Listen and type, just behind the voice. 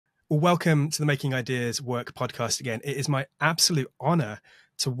Well, welcome to the Making Ideas Work podcast again. It is my absolute honor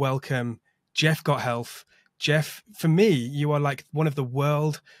to welcome Jeff Gothelf. Jeff, for me, you are like one of the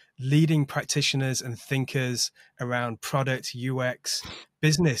world leading practitioners and thinkers around product, UX,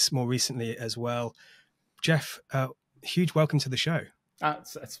 business more recently as well. Jeff, huge welcome to the show.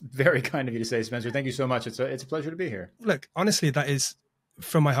 That's very kind of you to say, Spencer. Thank you so much. It's a pleasure to be here. Look, honestly, that is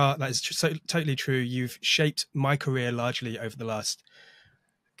from my heart. That is totally true. You've shaped my career largely over the last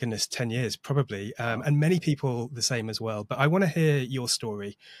 10 years probably, and many people the same as well. But I want to hear your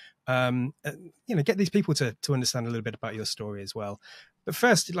story, get these people to understand a little bit about your story as well. But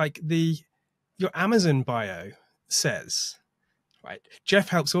first, your Amazon bio says, right, Jeff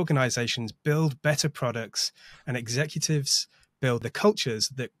helps organizations build better products and executives build the cultures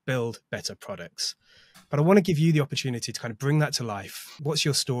that build better products. But I want to give you the opportunity to kind of bring that to life. What's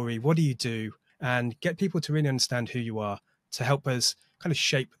your story? What do you do? And get people to really understand who you are to help us kind of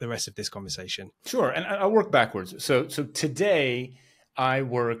shape the rest of this conversation. Sure, and I'll work backwards. So today I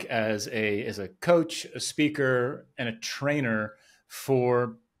work as a coach, a speaker, and a trainer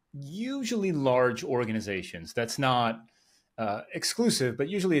for usually large organizations. That's not exclusive, but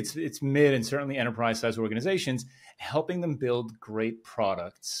usually it's mid and certainly enterprise-sized organizations, helping them build great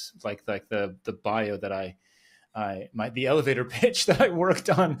products, like the bio that the elevator pitch that I worked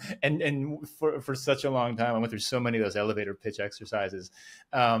on and for such a long time. I went through so many of those elevator pitch exercises,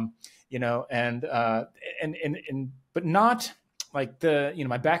 but not like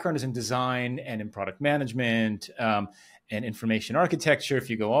my background is in design and in product management, and information architecture, if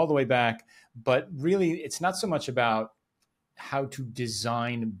you go all the way back, but really it's not so much about how to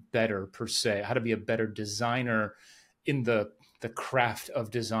design better per se, how to be a better designer in the craft of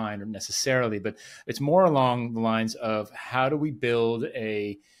design necessarily, but it's more along the lines of how do we build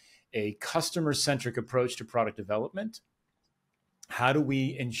a customer-centric approach to product development? How do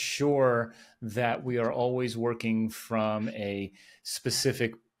we ensure that we are always working from a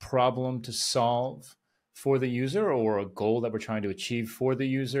specific problem to solve for the user or a goal that we're trying to achieve for the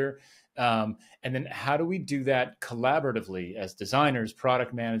user? And then how do we do that collaboratively as designers,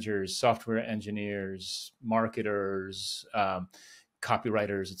 product managers, software engineers, marketers,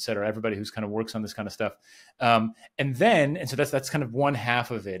 copywriters, et cetera, everybody who's kind of works on this kind of stuff. And so that's kind of one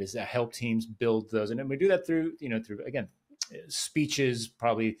half of it, is to help teams build those. And then we do that through again, speeches,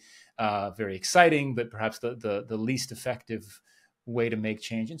 probably very exciting, but perhaps the least effective way to make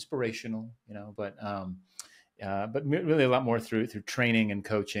change, inspirational, but really a lot more through training and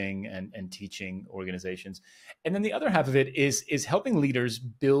coaching and teaching organizations. And then the other half of it is helping leaders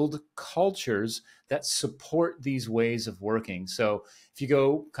build cultures that support these ways of working. So if you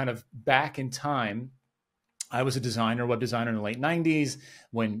go kind of back in time, I was a web designer in the late 90s,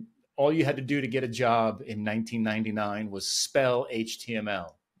 when all you had to do to get a job in 1999 was spell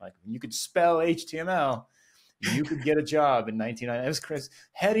HTML. Like, when you could spell HTML, you could get a job in 1999. It was crazy.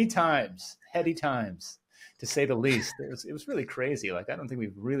 Heady times. To say the least. It was really crazy. Like, I don't think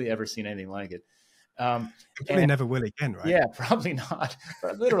we've really ever seen anything like it. Probably never will again, right? Yeah, probably not.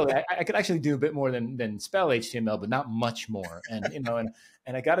 But literally, I could actually do a bit more than spell HTML, but not much more. And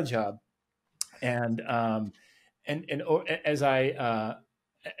and I got a job, and as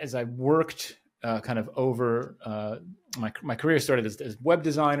I worked kind of over my career, started as web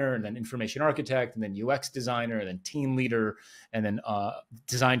designer, and then information architect, and then UX designer, and then team leader, and then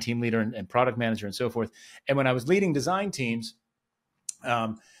design team leader, and product manager, and so forth. And when I was leading design teams,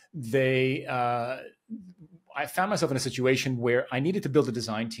 I found myself in a situation where I needed to build a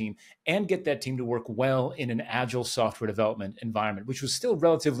design team and get that team to work well in an agile software development environment, which was still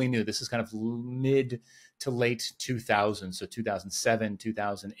relatively new. This is kind of mid to late 2000s, so 2007,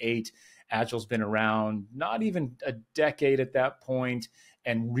 2008. Agile's been around not even a decade at that point,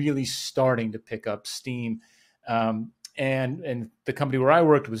 and really starting to pick up steam. And the company where I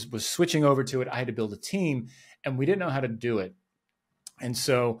worked was switching over to it. I had to build a team, and we didn't know how to do it. And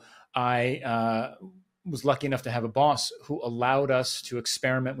so I was lucky enough to have a boss who allowed us to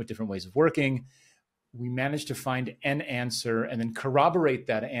experiment with different ways of working. We managed to find an answer and then corroborate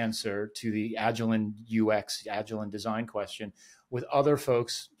that answer to the Agile and UX, Agile and design question, with other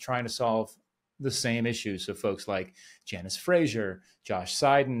folks trying to solve the same issues. So folks like Janice Frazier, Josh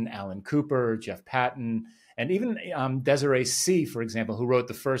Seiden, Alan Cooper, Jeff Patton, and even Desiree C., for example, who wrote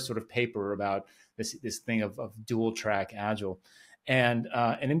the first sort of paper about this thing of dual track Agile. And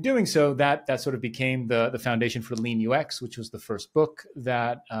in doing so, that sort of became the foundation for LeanUX, which was the first book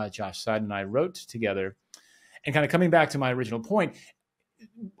that Josh Seiden and I wrote together. And kind of coming back to my original point,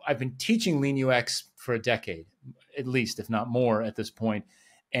 I've been teaching LeanUX for a decade, at least, if not more at this point.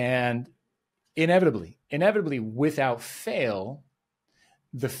 And inevitably, without fail,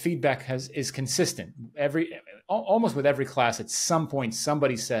 the feedback is consistent. Almost with every class, at some point,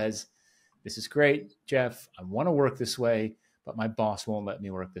 somebody says, "This is great, Jeff. I want to work this way, but my boss won't let me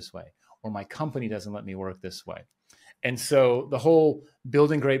work this way, or my company doesn't let me work this way." And so the whole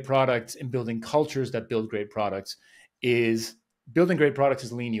building great products and building cultures that build great products is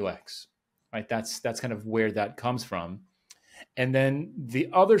LeanUX, right? That's kind of where that comes from. And then the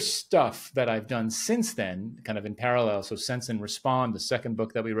other stuff that I've done since then, kind of in parallel, so Sense and Respond, the second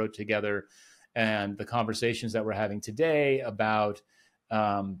book that we wrote together, and the conversations that we're having today about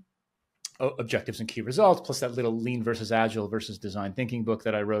objectives and key results, plus that little Lean versus Agile versus Design Thinking book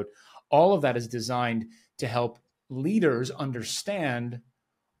that I wrote, all of that is designed to help leaders understand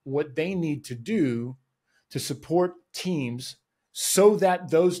what they need to do to support teams so that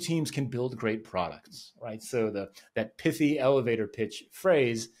those teams can build great products, right? So that pithy elevator pitch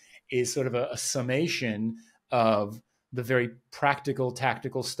phrase is sort of a summation of the very practical,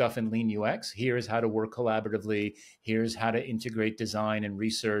 tactical stuff in LeanUX. Here's how to work collaboratively. Here's how to integrate design and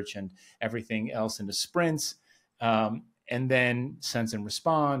research and everything else into sprints. And then Sense and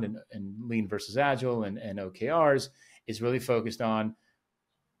Respond and Lean versus Agile and OKRs is really focused on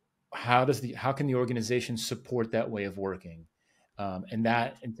how can the organization support that way of working. And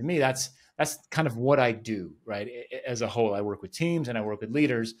to me, that's kind of what I do, right? As a whole, I work with teams and I work with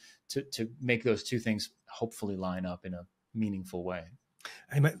leaders to make those two things hopefully line up in a meaningful way.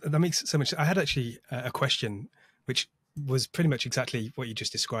 Hey, that makes so much. I had actually a question, which was pretty much exactly what you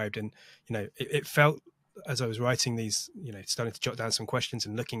just described. And, it felt as I was writing these, starting to jot down some questions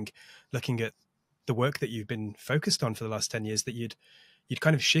and looking at the work that you've been focused on for the last 10 years, that you'd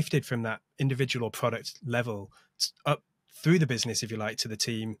kind of shifted from that individual or product level up through the business, if you like, to the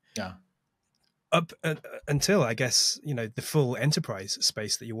team, up until, I guess, the full enterprise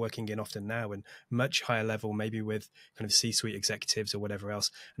space that you're working in often now, and much higher level, maybe with kind of C-suite executives or whatever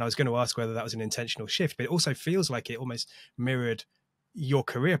else. And I was going to ask whether that was an intentional shift, but it also feels like it almost mirrored your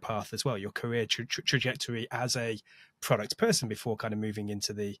career path as well, your career trajectory as a product person before kind of moving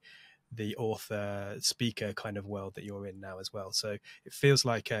into the author speaker kind of world that you're in now as well. So it feels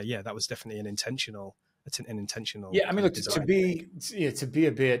like, that was definitely an intentional. Yeah, I mean, look, to be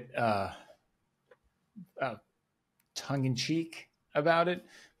a bit tongue in cheek about it,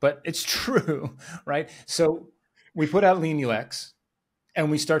 but it's true, right? So we put out LeanUX, and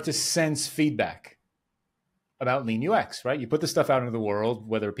we start to sense feedback about LeanUX, right? You put the stuff out into the world,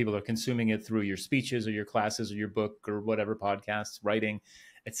 whether people are consuming it through your speeches or your classes or your book or whatever, podcasts, writing,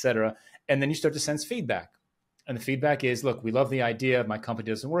 etc. And then you start to sense feedback. And the feedback is, look, we love the idea. My company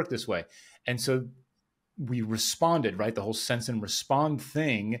doesn't work this way. And so we responded, right? The whole Sense and Respond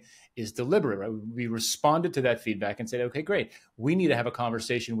thing is deliberate, right? We responded to that feedback and said, okay, great. We need to have a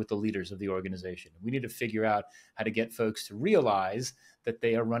conversation with the leaders of the organization. We need to figure out how to get folks to realize that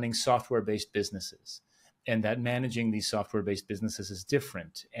they are running software-based businesses, and that managing these software-based businesses is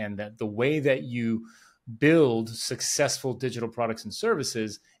different, and that the way that you build successful digital products and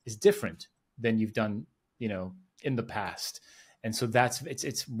services is different than you've done, in the past. And so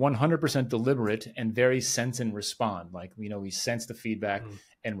it's 100% deliberate and very sense and respond. Like, we sense the feedback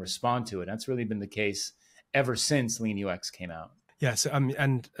and respond to it. That's really been the case ever since LeanUX came out. Yeah, so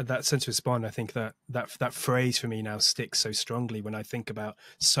and that sense of respond, I think that phrase for me now sticks so strongly when I think about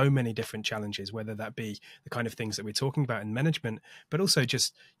so many different challenges, whether that be the kind of things that we're talking about in management, but also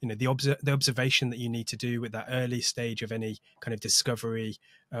just the observation that you need to do with that early stage of any kind of discovery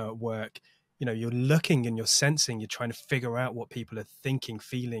work. You're looking and you're sensing, you're trying to figure out what people are thinking,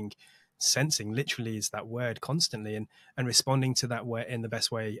 feeling, sensing. Literally is that word constantly, and responding to that word in the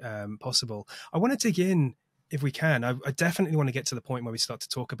best way possible. I want to dig in, if we can. I definitely want to get to the point where we start to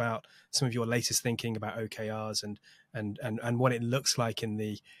talk about some of your latest thinking about OKRs and what it looks like in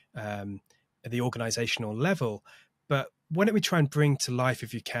the organizational level. But why don't we try and bring to life,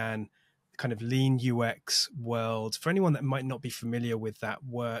 if you can, kind of LeanUX world for anyone that might not be familiar with that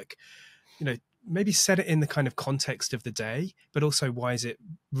work. Maybe set it in the kind of context of the day, but also why is it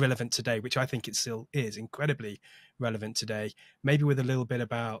relevant today, which I think it still is incredibly relevant today. Maybe with a little bit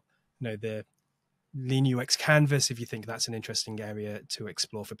about, the LeanUX canvas, if you think that's an interesting area to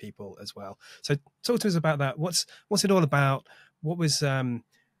explore for people as well. So talk to us about that. What's it all about? Why was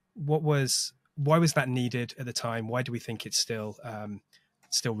that needed at the time? Why do we think it's still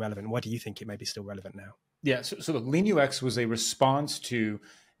relevant? Why do you think it may be still relevant now? Yeah. So look, LeanUX was a response to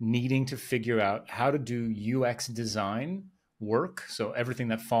needing to figure out how to do UX design work. So everything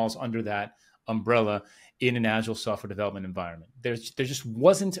that falls under that umbrella in an agile software development environment. There just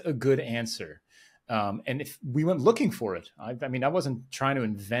wasn't a good answer. And if we went looking for it, I wasn't trying to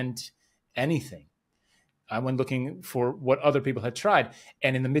invent anything. I went looking for what other people had tried.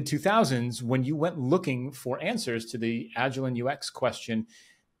 And in the mid 2000s, when you went looking for answers to the Agile and UX question,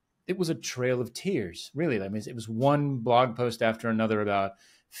 it was a trail of tears, really. I mean, it was one blog post after another about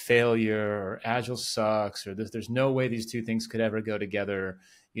failure or Agile sucks or there's no way these two things could ever go together.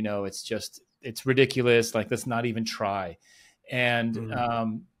 You know, it's ridiculous. Like, let's not even try. And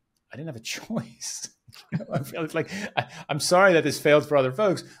I didn't have a choice. I feel like I'm sorry that this failed for other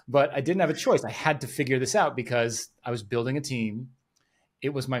folks, but I didn't have a choice. I had to figure this out because I was building a team.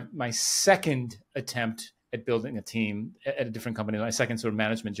 It was my second attempt at building a team at a different company, my second sort of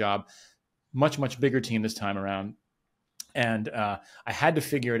management job, much bigger team this time around. And I had to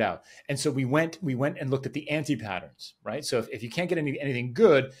figure it out. And so we went and looked at the anti-patterns, right? So if you can't get anything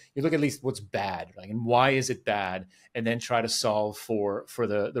good, you look at least what's bad, right? And why is it bad? And then try to solve for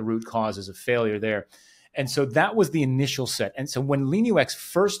the root causes of failure there. And so that was the initial set. And so when LeanUX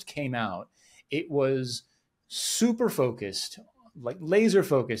first came out, it was super focused, like laser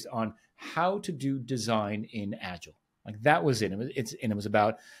focused on how to do design in Agile. Like that was it. It was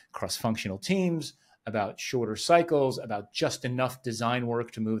about cross-functional teams, about shorter cycles, about just enough design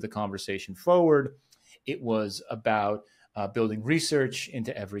work to move the conversation forward. It was about building research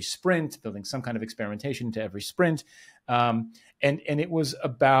into every sprint, building some kind of experimentation into every sprint. And it was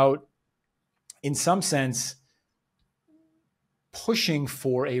about, in some sense, pushing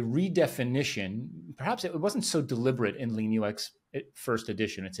for a redefinition. Perhaps it wasn't so deliberate in LeanUX first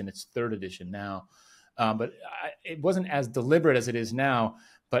edition. It's in its third edition now. But it wasn't as deliberate as it is now,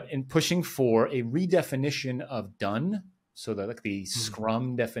 but in pushing for a redefinition of done, so that like the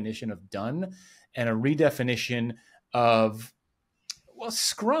Scrum definition of done, and a redefinition of, well,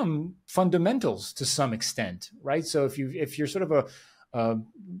 Scrum fundamentals to some extent, right? So if you're sort of a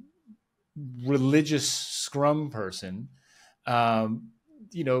religious Scrum person,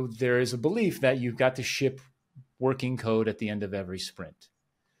 you know, there is a belief that you've got to ship working code at the end of every sprint,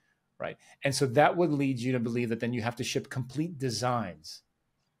 right? And so that would lead you to believe that then you have to ship complete designs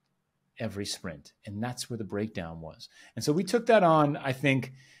every sprint. And that's where the breakdown was. And so we took that on, I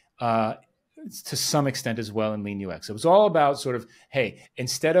think, to some extent as well in LeanUX. It was all about sort of, hey,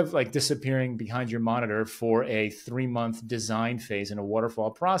 instead of like disappearing behind your monitor for a 3-month design phase in a waterfall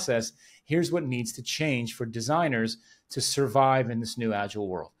process, here's what needs to change for designers to survive in this new Agile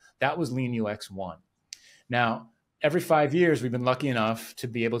world. That was LeanUX 1. Now, every 5 years, we've been lucky enough to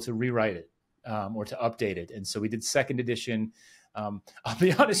be able to rewrite it or to update it. And so we did second edition. I'll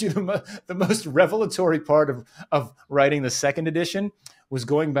be honest with you, the most revelatory part of writing the second edition was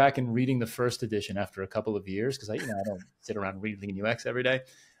going back and reading the first edition after a couple of years, because I don't sit around and read LeanUX every day.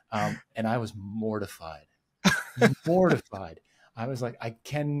 And I was mortified. I was like, I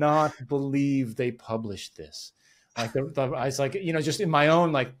cannot believe they published this. Like I was like, just in my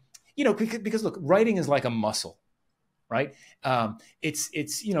own, like, because look, writing is like a muscle. Right. It's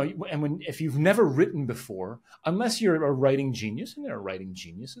and if you've never written before, unless you're a writing genius, and there are writing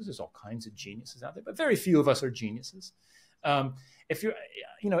geniuses, there's all kinds of geniuses out there, but very few of us are geniuses. If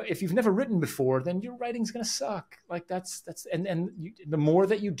you've never written before, then your writing's going to suck. Like the more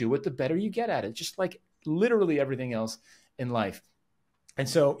that you do it, the better you get at it, just like literally everything else in life. And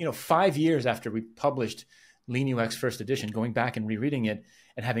so, 5 years after we published LeanUX first edition, going back and rereading it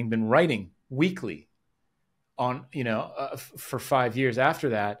and having been writing weekly on, for 5 years after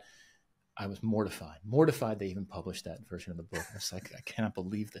that, I was mortified they even published that version of the book. I was like, I cannot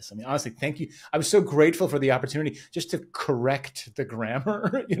believe this. I mean, honestly, thank you. I was so grateful for the opportunity just to correct the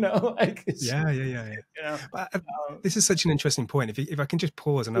grammar, This is such an interesting point. If I can just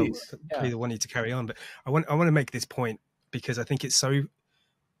pause, and I'll want you to carry on, but I want to make this point because I think it's so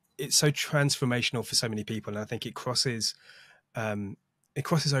transformational for so many people. And I think it crosses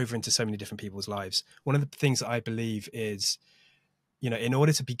over into so many different people's lives. One of the things that I believe is, in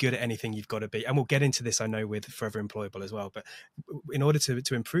order to be good at anything, you've got to be, and we'll get into this, I know, with Forever Employable as well, but in order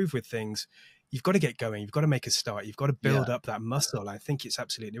to improve with things, you've got to get going. You've got to make a start. You've got to build up that muscle. I think it's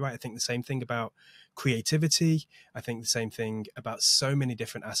absolutely right. I think the same thing about creativity. I think the same thing about so many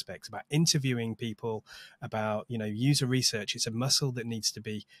different aspects, about interviewing people, about, user research. It's a muscle that needs to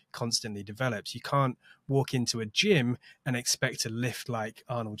be constantly developed. You can't walk into a gym and expect to lift like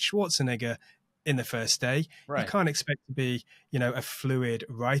Arnold Schwarzenegger in the first day. Right. You can't expect to be, a fluid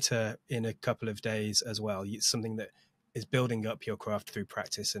writer in a couple of days as well. It's something that is building up your craft through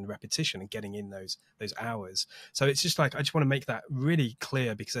practice and repetition and getting in those hours. So it's just like, I just want to make that really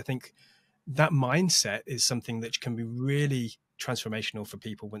clear, because I think that mindset is something that can be really transformational for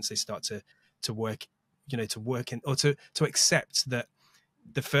people once they start to work, to work in, or to accept that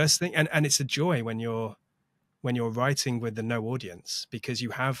the first thing, and it's a joy when you're writing with the no audience, because you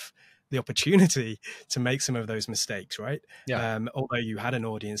have the opportunity to make some of those mistakes, right? Yeah. Although you had an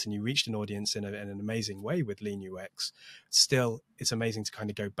audience and you reached an audience in an amazing way with LeanUX, still it's amazing to kind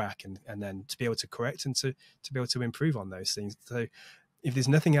of go back and then to be able to correct and to be able to improve on those things. So if there's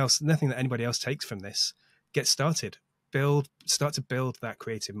nothing that anybody else takes from this, get started. Start to build that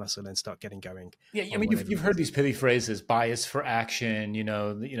creative muscle and start getting going. Yeah, I mean, you've heard these pithy phrases: bias for action.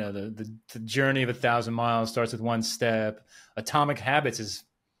 The journey of 1,000 miles starts with one step. Atomic Habits is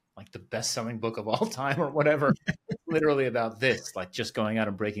like the best-selling book of all time, or whatever. It's literally about this, like just going out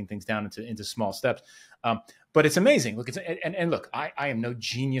and breaking things down into small steps. But it's amazing. Look, look, I am no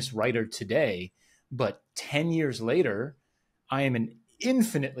genius writer today, but 10 years later, I am an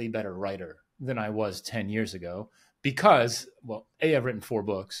infinitely better writer than I was 10 years ago. Because, well, I've written 4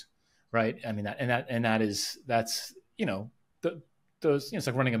 books, right? I mean, that's it's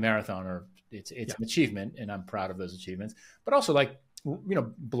like running a marathon, or it's an achievement, and I'm proud of those achievements. But also, like,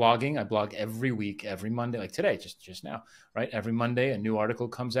 blogging. I blog every week, every Monday, like today, just now, right? Every Monday, a new article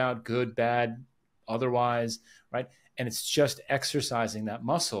comes out, good, bad, otherwise, right? And it's just exercising that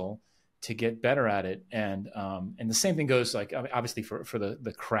muscle to get better at it. And the same thing goes, like, obviously for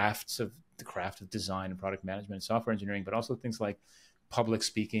the craft of design and product management and software engineering, but also things like public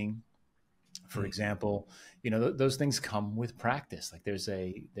speaking, for example. Those things come with practice. Like there's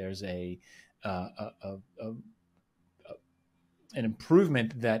an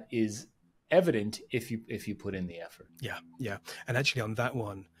improvement that is evident if you put in the effort. Yeah. And actually on that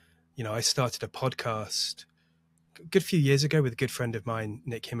one, I started a podcast a good few years ago with a good friend of mine,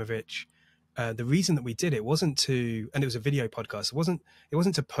 Nick Himovich. The reason that we did it wasn't and it was a video podcast. It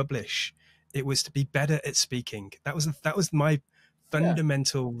wasn't to publish. It was to be better at speaking. That was my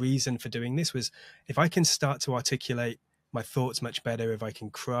fundamental reason for doing this, was if I can start to articulate my thoughts much better, if I can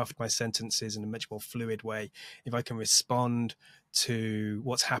craft my sentences in a much more fluid way, if I can respond to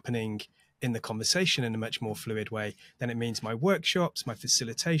what's happening in the conversation in a much more fluid way, then it means my workshops, my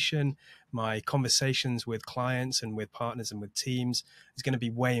facilitation, my conversations with clients and with partners and with teams is going to be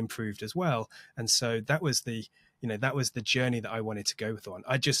way improved as well. And so that was the journey that I wanted to go on.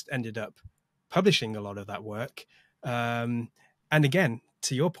 I just ended up publishing a lot of that work. And again,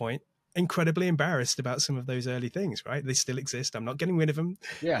 to your point, incredibly embarrassed about some of those early things, right? They still exist. I'm not getting rid of them.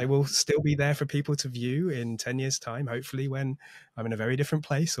 Yeah. They will still be there for people to view in 10 years time, hopefully, when I'm in a very different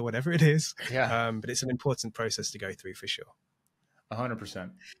place or whatever it is. Yeah. But it's an important process to go through for sure.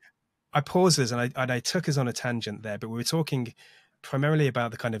 100%. I paused us and I took us on a tangent there, but we were talking primarily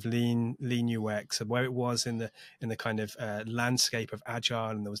about the kind of lean UX and where it was in the kind of landscape of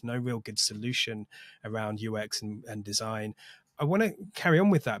agile, and there was no real good solution around UX and design. I want to carry on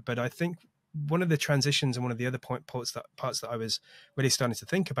with that, but I think one of the transitions and one of the other parts that I was really starting to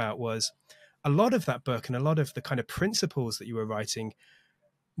think about was a lot of that book and a lot of the kind of principles that you were writing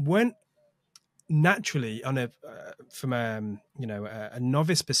weren't naturally from a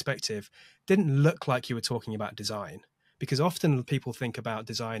novice perspective, didn't look like you were talking about design. Because often people think about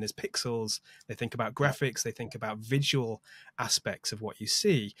design as pixels, they think about graphics, they think about visual aspects of what you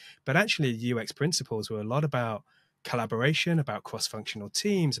see. But actually, UX principles were a lot about collaboration, about cross-functional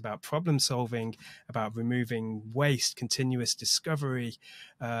teams, about problem solving, about removing waste, continuous discovery,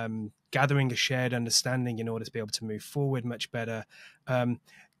 gathering a shared understanding in order to be able to move forward much better.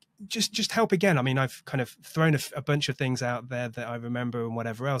 Just help again. I mean, I've kind of thrown a bunch of things out there that I remember and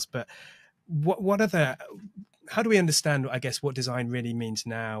whatever else, but how do we understand, I guess, what design really means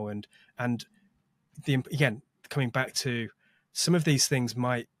now? And again, coming back to some of these things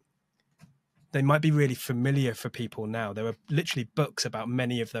might be really familiar for people now. There are literally books about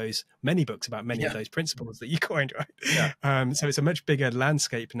many books about many of those principles that you coined, right? Yeah. So it's a much bigger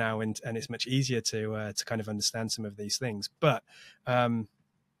landscape now, and it's much easier to kind of understand some of these things. But I'm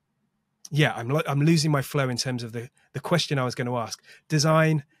losing my flow in terms of the question I was going to ask.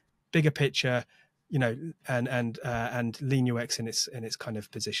 Design, bigger picture, and LeanUX in its kind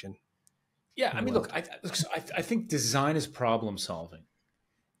of position. Yeah, I mean, look, I think design is problem solving.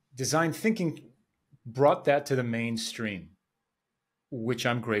 Design thinking brought that to the mainstream, which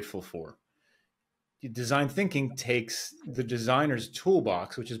I'm grateful for. Design thinking takes the designer's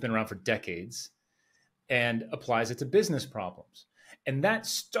toolbox, which has been around for decades, and applies it to business problems. And that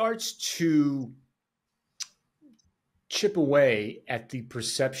starts to chip away at the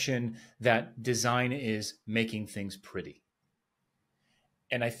perception that design is making things pretty.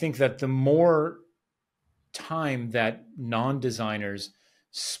 And I think that the more time that non-designers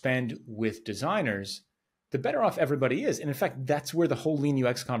spend with designers, the better off everybody is. And in fact, that's where the whole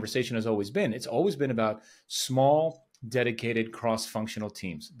LeanUX conversation has always been. It's always been about small, dedicated, cross-functional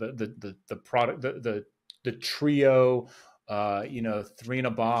teams. The product, the trio three in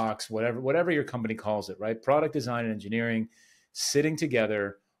a box, whatever your company calls it, right? Product design and engineering, sitting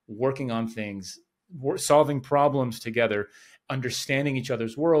together, working on things, solving problems together, understanding each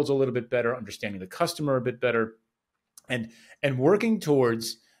other's worlds a little bit better, understanding the customer a bit better, and working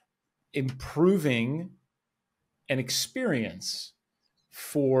towards improving an experience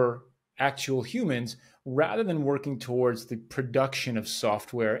for actual humans rather than working towards the production of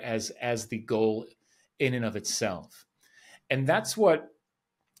software as the goal in and of itself. And that's what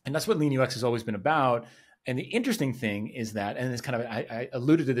LeanUX has always been about. And the interesting thing is that, and it's kind of, I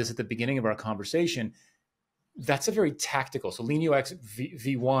alluded to this at the beginning of our conversation, that's a very tactical. So LeanUX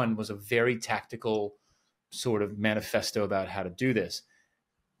V1 was a very tactical sort of manifesto about how to do this.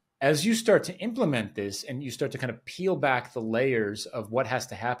 As you start to implement this and you start to kind of peel back the layers of what has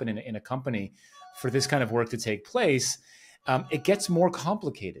to happen in a company for this kind of work to take place, it gets more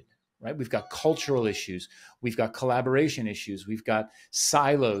complicated, right? We've got cultural issues, we've got collaboration issues, we've got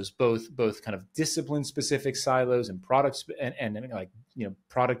silos, both kind of discipline specific silos and products and like,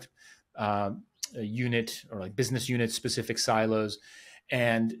 product unit or like business unit specific silos.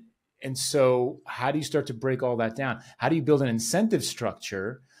 And so how do you start to break all that down? How do you build an incentive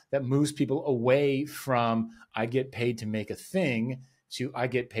structure that moves people away from I get paid to make a thing to I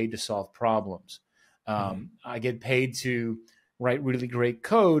get paid to solve problems? I get paid to write really great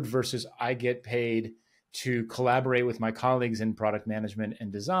code versus I get paid to collaborate with my colleagues in product management and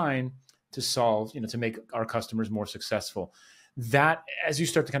design to solve, to make our customers more successful. That, as you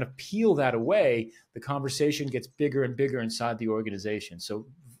start to kind of peel that away, the conversation gets bigger and bigger inside the organization. So,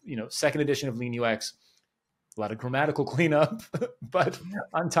 second edition of LeanUX, a lot of grammatical cleanup, but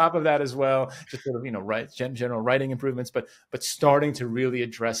on top of that as well, just sort of, general writing improvements, but starting to really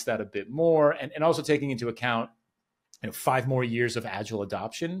address that a bit more, and also taking into account, 5 more years of Agile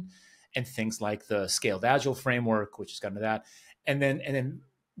adoption and things like the Scaled Agile framework, which has gotten to that, and then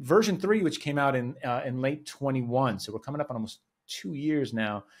version 3, which came out in late 21. So we're coming up on almost 2 years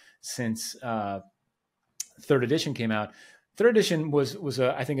now since third edition came out. Third edition was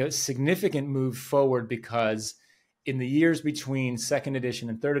I think a significant move forward because in the years between second edition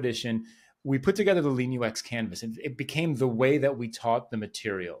and third edition, we put together the LeanUX canvas, and it became the way that we taught the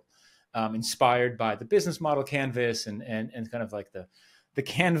material, inspired by the business model canvas and kind of like the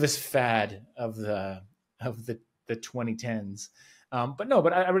canvas fad of the 2010s.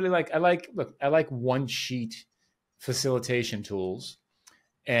 But I really like one sheet facilitation tools,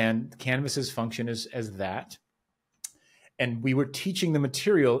 and canvases function as that. And we were teaching the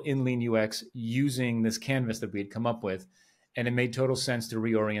material in LeanUX using this canvas that we had come up with. And it made total sense to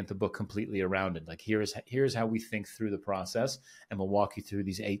reorient the book completely around it. Like, here's how we think through the process. And we'll walk you through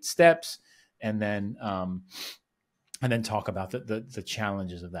these 8 steps and then talk about the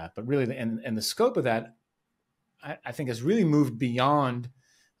challenges of that. But really, and the scope of that, I think, has really moved beyond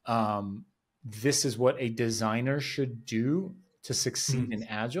this is what a designer should do to succeed in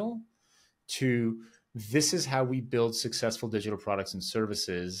Agile to this is how we build successful digital products and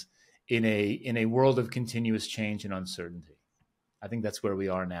services in a world of continuous change and uncertainty. I think that's where we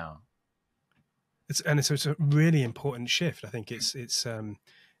are now. It's a really important shift. I think it's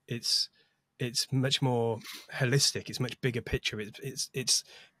much more holistic. It's much bigger picture. It's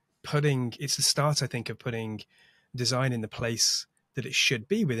the start, I think, of putting design in the place that it should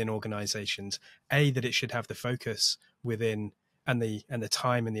be within organizations. That it should have the focus within and the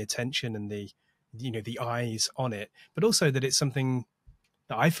time and the attention and the eyes on it, but also that it's something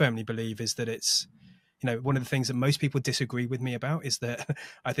that I firmly believe is that it's, one of the things that most people disagree with me about is that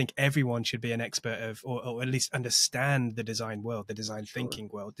I think everyone should be an expert of, or at least understand the design world, the design thinking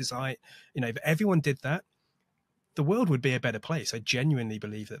world. Design, if everyone did that, the world would be a better place. I genuinely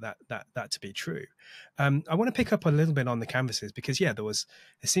believe that to be true. I want to pick up a little bit on the canvases because it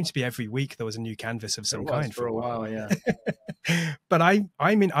seemed to be every week there was a new canvas of some kind for a while. Yeah. But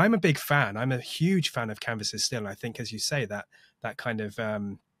I mean, I'm a big fan. I'm a huge fan of canvases still. And I think, as you say, that kind of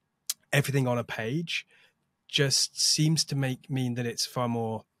everything on a page just seems to mean that it's far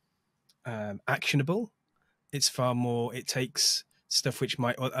more actionable. It's far more, it takes stuff which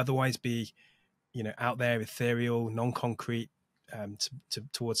might otherwise be, out there, ethereal, non-concrete,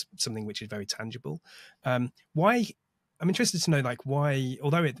 towards something which is very tangible. Why? I'm interested to know, like, why,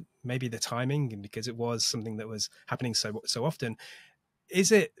 although it may be the timing and because it was something that was happening so often, is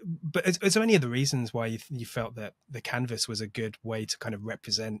there any other reasons why you felt that the canvas was a good way to kind of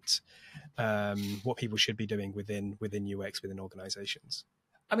represent what people should be doing within UX, within organizations?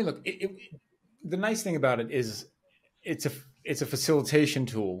 I mean, look, the nice thing about it is it's a facilitation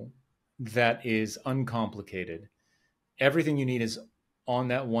tool that is uncomplicated. Everything you need is on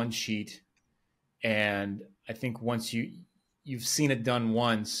that one sheet. And I think once you you've seen it done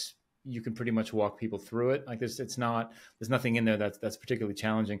once, you can pretty much walk people through it. Like there's nothing in there that's particularly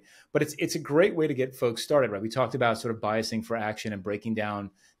challenging, but it's a great way to get folks started, right? We talked about sort of biasing for action and breaking down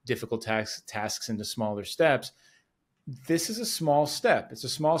difficult tasks into smaller steps. This is a small step. It's a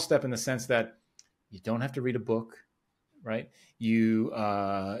small step in the sense that you don't have to read a book, right? You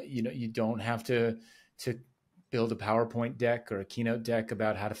don't have to build a PowerPoint deck or a keynote deck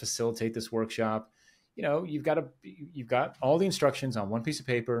about how to facilitate this workshop. You've got all the instructions on one piece of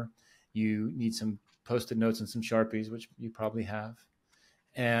paper. You need some Post-it notes and some Sharpies, which you probably have,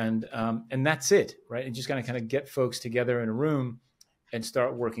 and that's it, right? And just kind of get folks together in a room and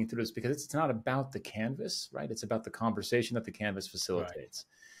start working through this, because it's not about the canvas, right? It's about the conversation that the canvas facilitates.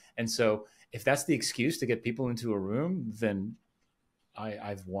 Right. And so if that's the excuse to get people into a room, then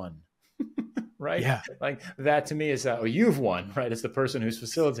I've won. Right? Yeah. Like that to me is, you've won, right? It's the person who's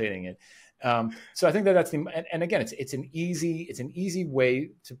facilitating it. So I think that's and again, it's an easy way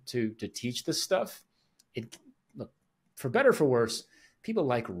to teach this stuff. Look, for better or for worse, people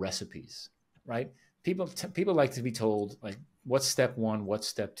like recipes, right? People like to be told, like, what's step one, what's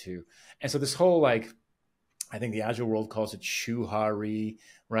step two. And so this whole, like, I think the Agile world calls it shuhari,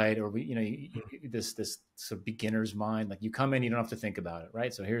 right? Or this sort of beginner's mind. Like, you come in, you don't have to think about it,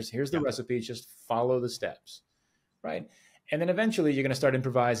 right? So here's the recipe, just follow the steps, right? And then eventually you're going to start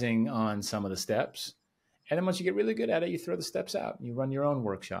improvising on some of the steps. And then once you get really good at it, you throw the steps out and you run your own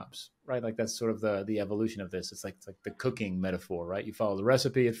workshops, right? Like that's sort of the evolution of this. It's like the cooking metaphor, right? You follow the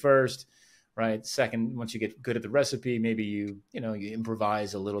recipe at first, right? Second, once you get good at the recipe, maybe you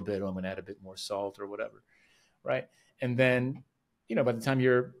improvise a little bit. Oh, I'm going to add a bit more salt or whatever, right? And then, by the time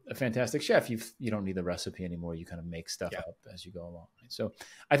you're a fantastic chef, you don't need the recipe anymore. You kind of make stuff up as you go along. Right? So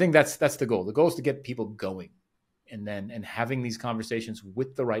I think that's the goal. The goal is to get people going, and having these conversations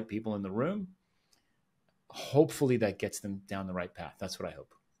with the right people in the room. Hopefully that gets them down the right path. That's what I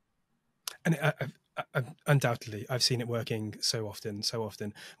hope. And undoubtedly, I've seen it working so often.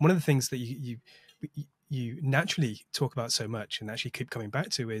 One of the things that you naturally talk about so much and actually keep coming back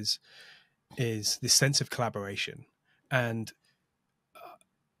to is this sense of collaboration. And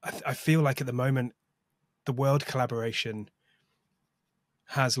I feel like at the moment, the world collaboration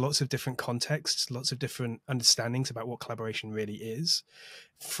has lots of different contexts, lots of different understandings about what collaboration really is,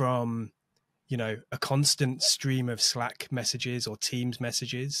 from a constant stream of Slack messages or Teams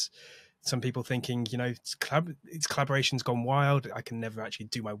messages. Some people thinking, it's collaboration's gone wild. I can never actually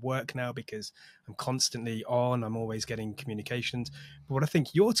do my work now because I'm constantly on. I'm always getting communications. But what I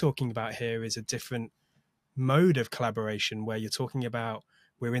think you're talking about here is a different mode of collaboration, where you're talking about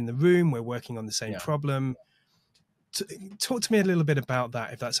we're in the room, we're working on the same problem. Talk to me a little bit about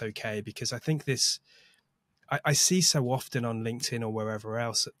that, if that's okay, because I think I see so often on LinkedIn or wherever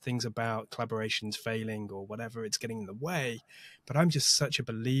else things about collaborations failing or whatever, it's getting in the way. But I'm just such a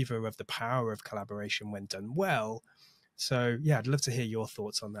believer of the power of collaboration when done well. So yeah, I'd love to hear your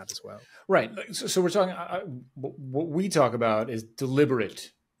thoughts on that as well. Right. So we're talking, what we talk about is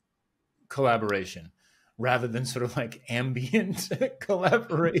deliberate collaboration, rather than sort of like ambient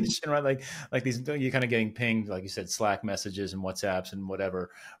collaboration, right? Like these, you're kind of getting pinged, like you said, Slack messages and WhatsApps and whatever,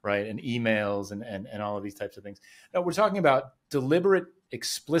 right? And emails and all of these types of things. No, we're talking about deliberate,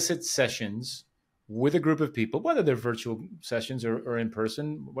 explicit sessions with a group of people, whether they're virtual sessions or in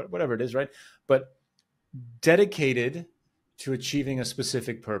person, whatever it is, right? But dedicated to achieving a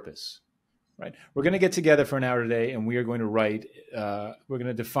specific purpose, right? We're going to get together for an hour today, and we are going to write, we're going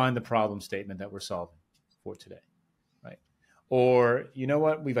to define the problem statement that we're solving for today, right? Or, you know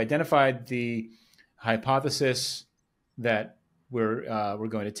what, we've identified the hypothesis that we're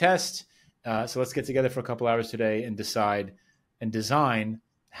going to test. So let's get together for a couple hours today and decide and design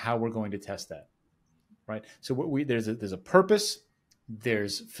how we're going to test that, right? So there's a purpose,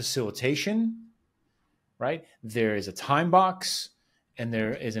 there's facilitation, right? There is a time box, and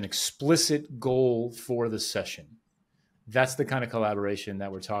there is an explicit goal for the session. That's the kind of collaboration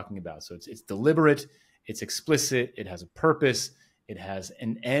that we're talking about. So it's deliberate, it's explicit, it has a purpose, it has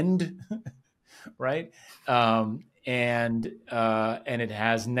an end, right? And it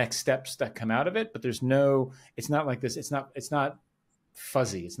has next steps that come out of it. But it's not like this. It's not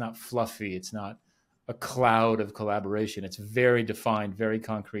fuzzy. It's not fluffy. It's not a cloud of collaboration. It's very defined, very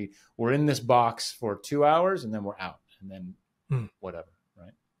concrete. We're in this box for 2 hours, and then we're out, and then whatever,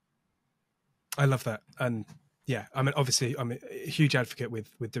 right? I love that. And yeah, I mean, obviously I'm a huge advocate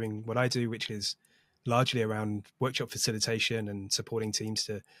with doing what I do, which is largely around workshop facilitation and supporting teams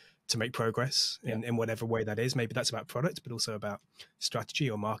to to make progress in whatever way that is. Maybe that's about product, but also about strategy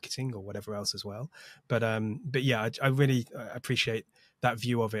or marketing or whatever else as well. But yeah, I really appreciate that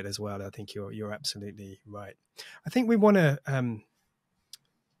view of it as well. I think you're absolutely right. I think we want to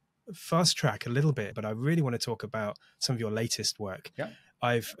fast track a little bit, but I really want to talk about some of your latest work. Yeah.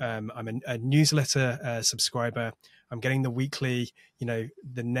 I'm a newsletter subscriber. I'm getting the weekly, the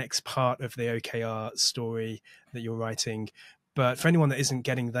next part of the OKR story that you're writing. But for anyone that isn't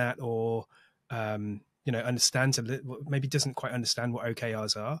getting that or, understands a little, maybe doesn't quite understand what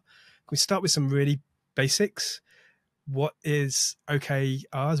OKRs are, can we start with some really basics? What is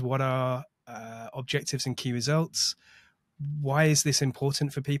OKRs? What are objectives and key results? Why is this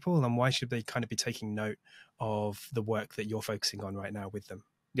important for people, and why should they kind of be taking note of the work that you're focusing on right now with them?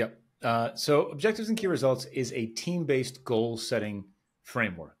 Yep. So objectives and key results is a team-based goal setting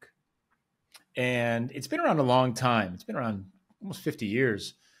framework. And it's been around a long time. It's been around almost 50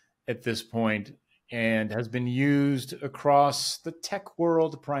 years at this point, and has been used across the tech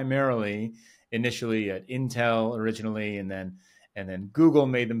world primarily, initially at Intel originally, and then Google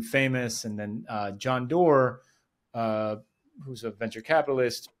made them famous. And then John Doerr, who's a venture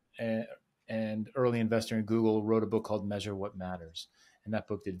capitalist and early investor in Google, wrote a book called Measure What Matters. And that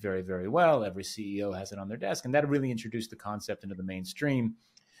book did very, very well. Every CEO has it on their desk. And that really introduced the concept into the mainstream,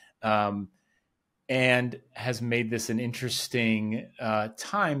 and has made this an interesting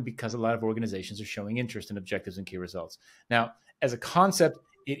time because a lot of organizations are showing interest in objectives and key results. Now, as a concept,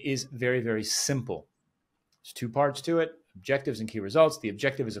 it is very, very simple. There's two parts to it: objectives and key results. The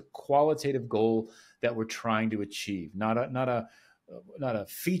objective is a qualitative goal that we're trying to achieve, not a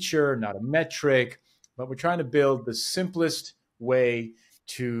feature, not a metric, but we're trying to build the simplest way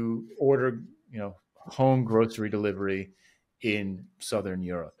to order, home grocery delivery in Southern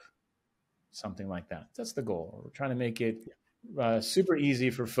Europe, something like that. That's the goal. We're trying to make it super easy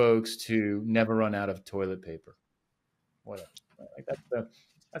for folks to never run out of toilet paper. Whatever. Like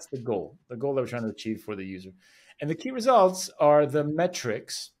that's the goal. The goal that we're trying to achieve for the user. And the key results are the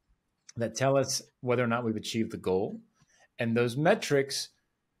metrics that tell us whether or not we've achieved the goal. And those metrics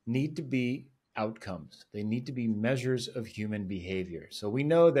need to be outcomes. They need to be measures of human behavior. So we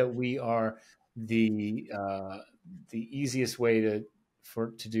know that we are the easiest way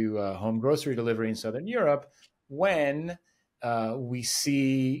to do home grocery delivery in Southern Europe when we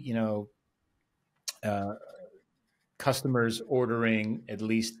see customers ordering at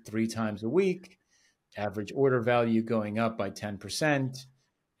least 3 times a week, average order value going up by 10%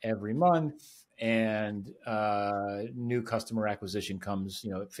 every month, and new customer acquisition comes,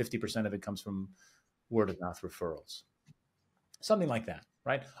 50% of it comes from word of mouth referrals, something like that,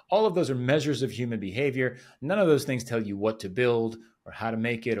 right? All of those are measures of human behavior. None of those things tell you what to build or how to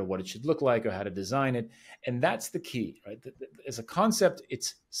make it or what it should look like or how to design it. And that's the key, right? As a concept,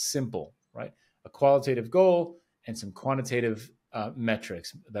 it's simple, right? A qualitative goal and some quantitative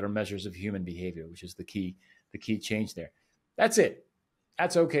metrics that are measures of human behavior, which is the key change there. That's it.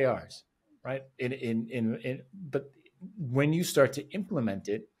 That's OKRs, right? But when you start to implement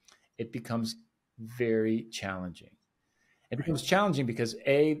it, it becomes very challenging. It becomes challenging because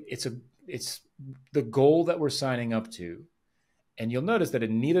it's the goal that we're signing up to, and you'll notice that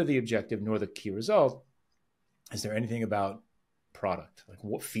in neither the objective nor the key result is there anything about product, like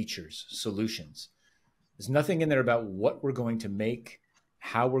what features, solutions. There's nothing in there about what we're going to make,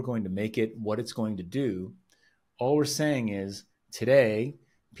 how we're going to make it, what it's going to do. All we're saying is today,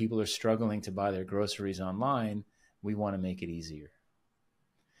 people are struggling to buy their groceries online. We want to make it easier.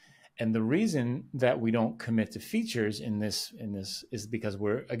 And the reason that we don't commit to features in this is because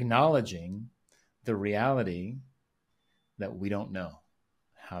we're acknowledging the reality that we don't know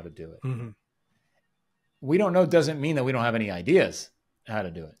how to do it. Mm-hmm. We don't know doesn't mean that we don't have any ideas how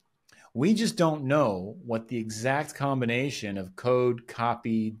to do it. We just don't know what the exact combination of code,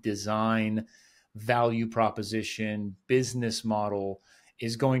 copy, design, value proposition, business model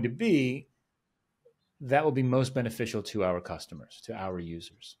is going to be that will be most beneficial to our customers, to our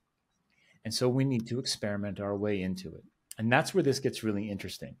users. And so we need to experiment our way into it. And that's where this gets really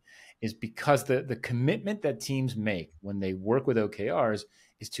interesting, is because the commitment that teams make when they work with OKRs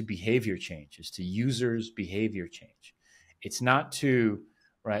is to behavior change, is to users' behavior change. It's not to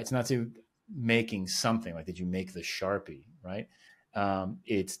making something like, did you make the Sharpie, right?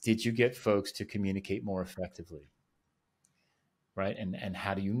 It's, did you get folks to communicate more effectively, right? And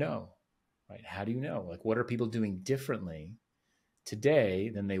how do you know, right? How do you know? Like, what are people doing differently today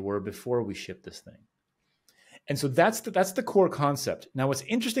than they were before we shipped this thing? And so that's the core concept. Now, what's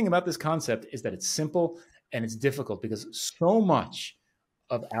interesting about this concept is that it's simple and it's difficult because so much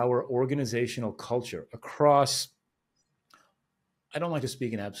of our organizational culture across I don't like to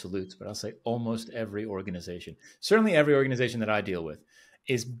speak in absolutes, but I'll say almost every organization, certainly every organization that I deal with,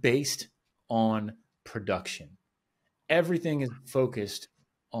 is based on production. Everything is focused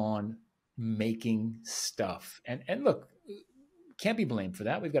on making stuff. And look, can't be blamed for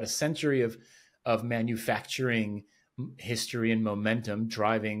that. We've got a century of manufacturing history and momentum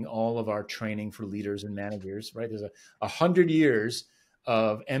driving all of our training for leaders and managers, right? There's 100 years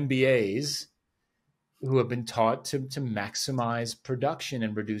of MBAs who have been taught to maximize production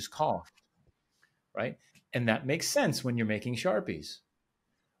and reduce cost, right? And that makes sense when you're making Sharpies,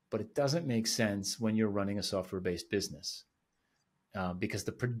 but it doesn't make sense when you're running a software-based business, because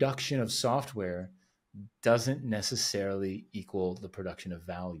the production of software doesn't necessarily equal the production of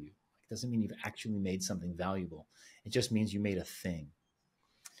value. It doesn't mean you've actually made something valuable. It just means you made a thing.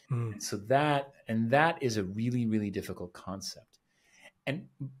 And so that is a really, really difficult concept.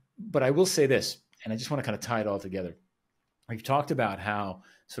 But I will say this, and I just want to kind of tie it all together. We've talked about how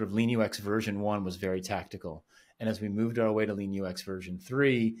sort of LeanUX version 1 was very tactical. And as we moved our way to LeanUX version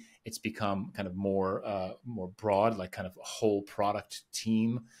 3, it's become kind of more broad, like kind of a whole product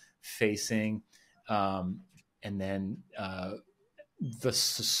team facing. And then the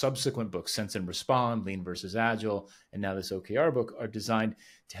subsequent books, Sense and Respond, Lean versus Agile, and now this OKR book, are designed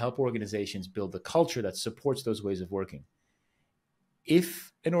to help organizations build the culture that supports those ways of working.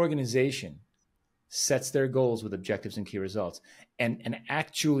 If an organization sets their goals with objectives and key results and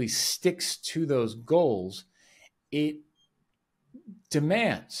actually sticks to those goals, it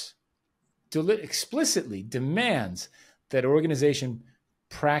explicitly demands that organization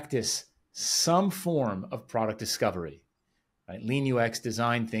practice some form of product discovery, right? LeanUX,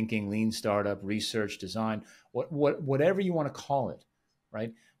 design thinking, lean startup, research, design, whatever you want to call it,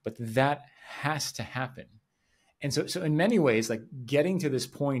 right? But that has to happen. And so in many ways, like getting to this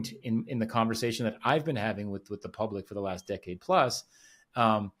point in the conversation that I've been having with the public for the last decade plus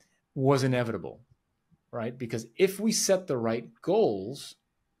was inevitable, right? Because if we set the right goals,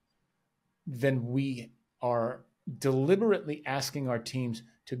 then we are deliberately asking our teams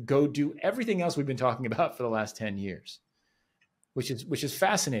to go do everything else we've been talking about for the last 10 years, which is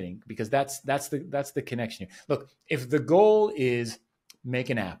fascinating, because that's the connection here. Look, if the goal is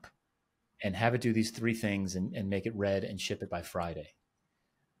make an app and have it do these 3 things and make it red and ship it by Friday,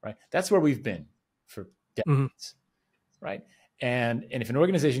 right? That's where we've been for decades, right? And if an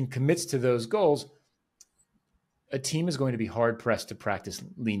organization commits to those goals, a team is going to be hard pressed to practice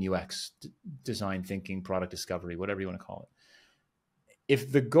LeanUX, design thinking, product discovery, whatever you want to call it.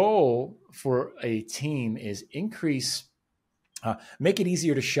 If the goal for a team is make it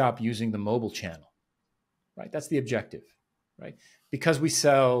easier to shop using the mobile channel, right? That's the objective, right? Because we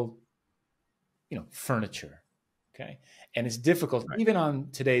sell, furniture, okay? And it's difficult, right, even on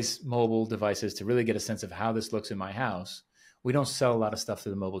today's mobile devices, to really get a sense of how this looks in my house. We don't sell a lot of stuff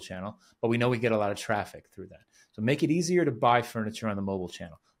through the mobile channel, but we know we get a lot of traffic through that. So make it easier to buy furniture on the mobile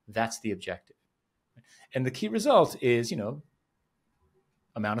channel. That's the objective. And the key result is,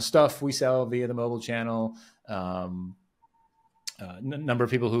 amount of stuff we sell via the mobile channel, number of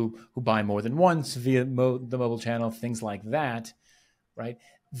people who buy more than once via the mobile channel, things like that, right?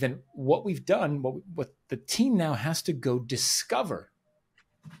 Then what we've done, what the team now has to go discover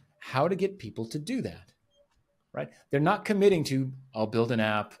how to get people to do that, right? They're not committing to, I'll build an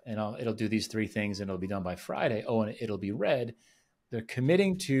app and it'll do these 3 things and it'll be done by Friday. Oh, and it'll be red. They're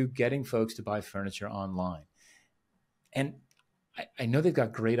committing to getting folks to buy furniture online. And I know they've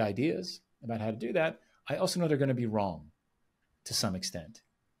got great ideas about how to do that. I also know they're going to be wrong to some extent.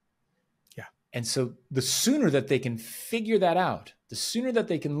 Yeah. And so the sooner that they can figure that out, the sooner that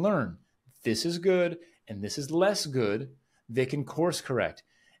they can learn this is good and this is less good, they can course correct.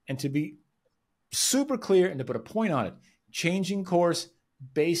 And to be super clear and to put a point on it, changing course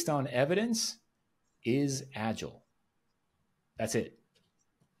based on evidence is agile. That's it.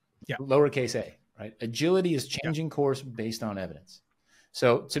 Yeah. Lowercase a, right? Agility is changing course based on evidence.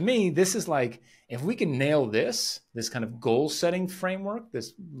 So to me, this is like, if we can nail this kind of goal setting framework,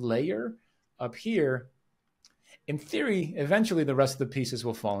 this layer up here, in theory, eventually the rest of the pieces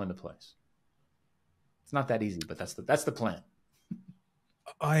will fall into place. It's not that easy, but that's the plan.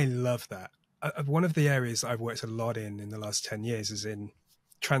 I love that. One of the areas I've worked a lot in the last 10 years is in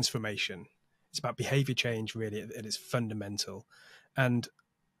transformation. It's about behavior change, really, at its fundamental. And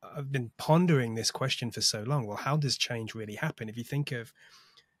I've been pondering this question for so long. Well, how does change really happen? If you think of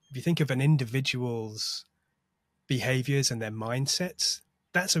an individual's behaviors and their mindsets,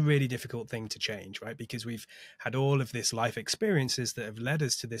 that's a really difficult thing to change, right? Because we've had all of this life experiences that have led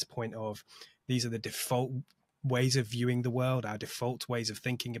us to this point of, these are the default ways of viewing the world, our default ways of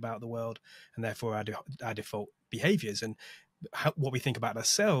thinking about the world, and therefore our default behaviors. And what we think about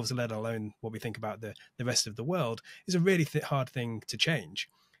ourselves, let alone what we think about the rest of the world, is a really hard thing to change.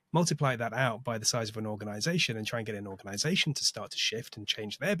 Multiply that out by the size of an organization and try and get an organization to start to shift and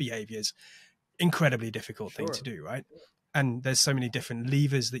change their behaviors. Incredibly difficult thing to do, right? And there's so many different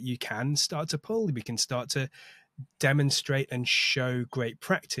levers that you can start to pull. We can start to demonstrate and show great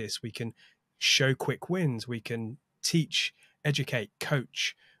practice. We can show quick wins. We can teach, educate,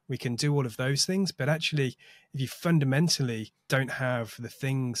 coach. We can do all of those things. But actually, if you fundamentally don't have the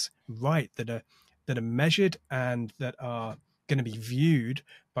things right that are measured and that are going to be viewed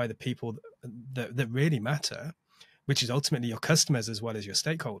by the people that really matter, which is ultimately your customers as well as your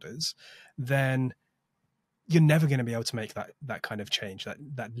stakeholders, then you're never going to be able to make that kind of change,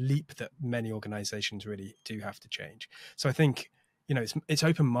 that leap that many organizations really do have to change. So I think, it's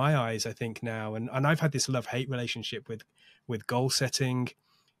opened my eyes, I think, now, and I've had this love-hate relationship with goal setting.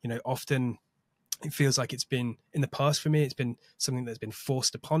 Often it feels like it's been, in the past for me, it's been something that's been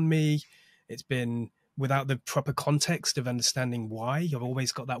forced upon me. It's been without the proper context of understanding why. I've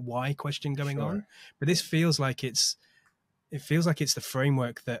always got that why question going on. But this feels like it's the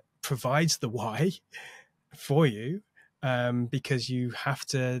framework that provides the why for you, because you have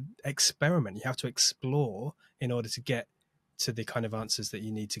to experiment, you have to explore in order to get to the kind of answers that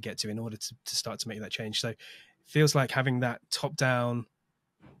you need to get to in order to start to make that change. So it feels like having that top-down,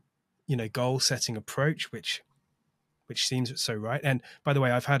 goal setting approach, which seems so right. And by the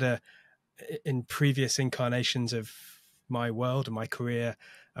way, I've had in previous incarnations of my world and my career,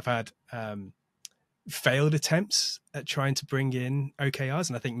 I've had failed attempts at trying to bring in OKRs,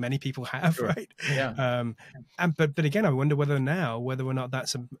 and I think many people have, right? Yeah. But again, I wonder whether or not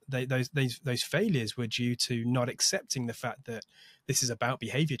those failures were due to not accepting the fact that this is about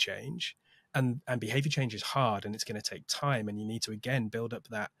behavior change, and behavior change is hard, and it's going to take time, and you need to again build up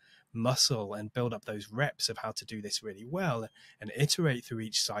that muscle and build up those reps of how to do this really well and iterate through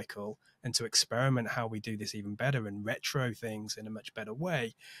each cycle, and to experiment how we do this even better and retro things in a much better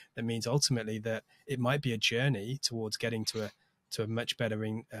way. That means ultimately that it might be a journey towards getting to a much better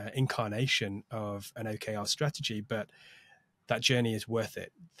incarnation of an OKR strategy, but that journey is worth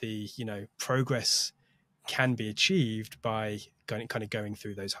it. The progress can be achieved by going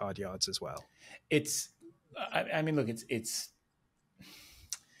through those hard yards as well.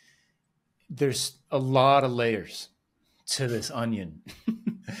 There's a lot of layers to this onion,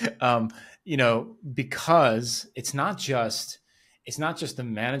 because it's not just the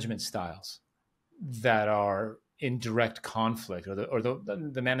management styles that are in direct conflict, or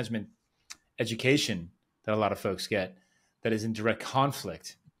the management education that a lot of folks get that is in direct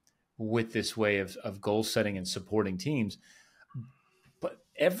conflict with this way of goal setting and supporting teams. But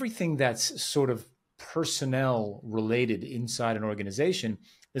everything that's sort of personnel related inside an organization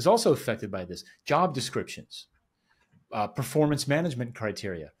is also affected by this. Job descriptions, performance management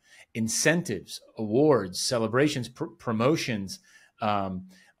criteria, incentives, awards, celebrations, promotions,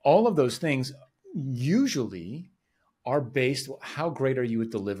 all of those things usually are based on how great are you at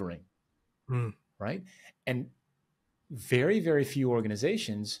delivering, right? And very, very few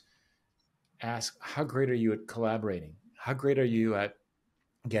organizations ask, how great are you at collaborating? How great are you at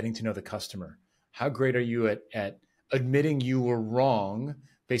getting to know the customer? How great are you at admitting you were wrong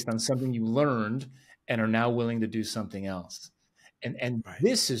based on something you learned and are now willing to do something else? And right.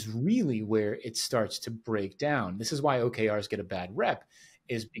 This is really where it starts to break down. This is why OKRs get a bad rep,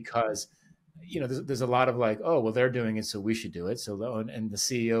 is because there's a lot of like, oh, well, they're doing it, so we should do it. So, and the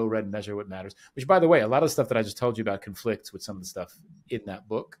CEO read and measure what matters, which, by the way, a lot of the stuff that I just told you about conflicts with some of the stuff in that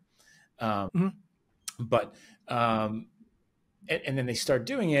book. But and then they start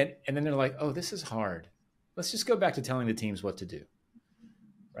doing it, and then they're like, oh, this is hard. Let's just go back to telling the teams what to do.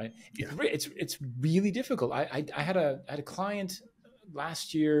 Right? Yeah. It's really difficult. I had a client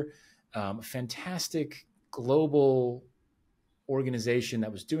last year, a fantastic global organization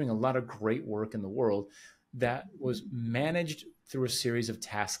that was doing a lot of great work in the world, that was managed through a series of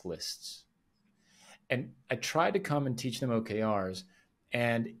task lists. And I tried to come and teach them OKRs,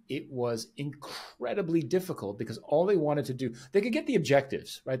 and it was incredibly difficult because all they wanted to do, they could get the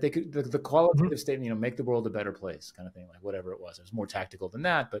objectives, right? They could, the qualitative statement, make the world a better place kind of thing, like whatever it was. It was more tactical than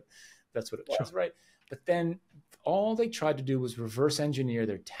that, but that's what it was, right? But then all they tried to do was reverse engineer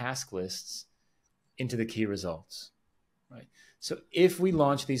their task lists into the key results, right? So if we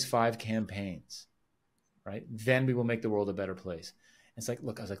launch these 5 campaigns, right, then we will make the world a better place. And it's like,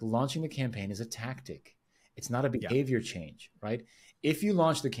 look, I was like, launching the campaign is a tactic. It's not a behavior change, right? If you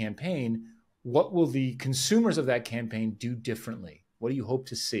launch the campaign, what will the consumers of that campaign do differently? What do you hope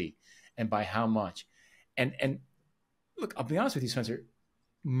to see, and by how much? And look, I'll be honest with you, Spencer,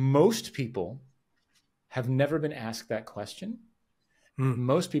 most people have never been asked that question, Mm.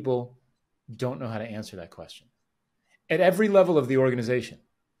 most people don't know how to answer that question at every level of the organization.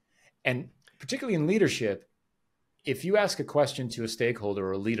 And particularly in leadership, if you ask a question to a stakeholder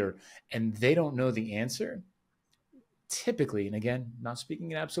or a leader and they don't know the answer, typically, and again, not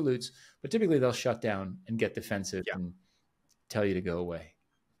speaking in absolutes, but typically they'll shut down and get defensive Yeah. and tell you to go away.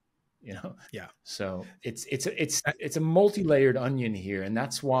 Yeah. So it's a multi-layered onion here, and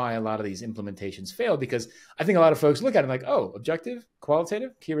that's why a lot of these implementations fail, because I think a lot of folks look at it like, oh, objective,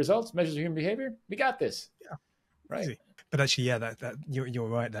 qualitative, key results, measures of human behavior, we got this. Yeah. Right. Easy. But actually, yeah, that you're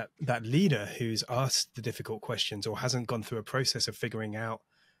right. That leader who's asked the difficult questions or hasn't gone through a process of figuring out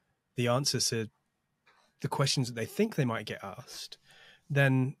the answers to the questions that they think they might get asked,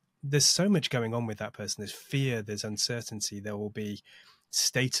 then there's so much going on with that person. There's fear, there's uncertainty, there will be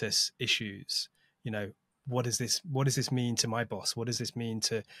status issues. What does this mean to my boss? What does this mean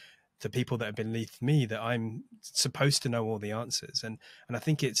to the people that have been beneath me, that I'm supposed to know all the answers? And I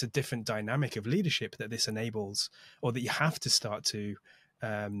think it's a different dynamic of leadership that this enables, or that you have to start to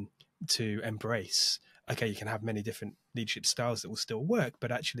embrace. Okay, you can have many different leadership styles that will still work,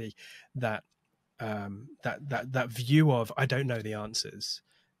 but actually that view of, I don't know the answers,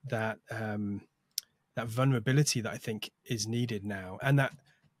 that vulnerability that I think is needed now, and that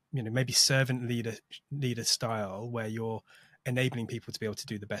maybe servant leader style, where you're enabling people to be able to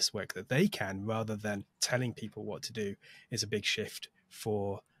do the best work that they can rather than telling people what to do, is a big shift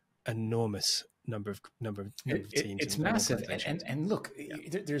for enormous number of teams. It's massive. And look,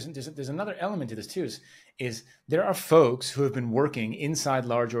 there's another element to this too, is there are folks who have been working inside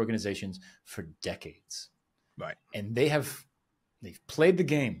large organizations for decades. Right. And they've played the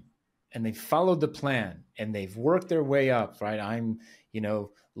game and they've followed the plan and they've worked their way up, right? I'm,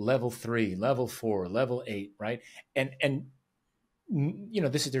 level 3, level 4, level 8, right? And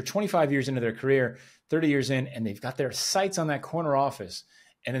they're 25 years into their career, 30 years in, and they've got their sights on that corner office.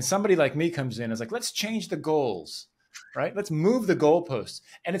 And then somebody like me comes in and is like, let's change the goals, right? Let's move the goalposts.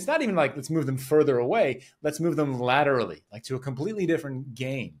 And it's not even like, let's move them further away. Let's move them laterally, like to a completely different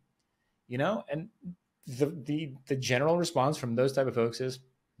game, And the general response from those type of folks is,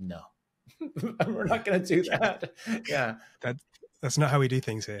 no, we're not going to do that. Yeah. That's not how we do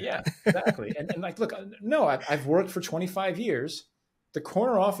things here. Yeah, exactly. And like, look, no, I've worked for 25 years. The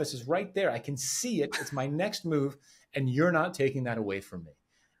corner office is right there. I can see it. It's my next move. And you're not taking that away from me.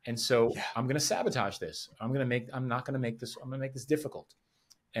 And so I'm going to sabotage this. I'm going to make this difficult.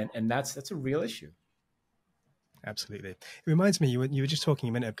 And that's a real issue. Absolutely. It reminds me, you were just talking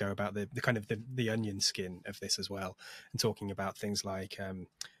a minute ago about the kind of the onion skin of this as well, and talking about things like,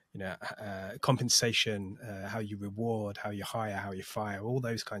 compensation, how you reward, how you hire, how you fire, all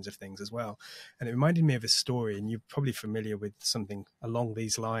those kinds of things as well. And it reminded me of a story, and you're probably familiar with something along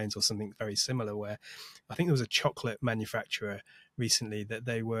these lines or something very similar, where I think there was a chocolate manufacturer recently that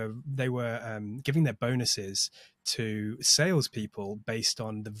they were giving their bonuses to salespeople based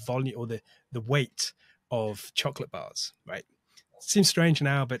on the volume or the weight of chocolate bars, right? Seems strange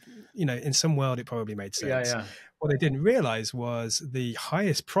now, but in some world it probably made sense. Yeah. What they didn't realize was the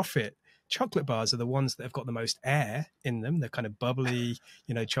highest profit chocolate bars are the ones that have got the most air in them. They're kind of bubbly,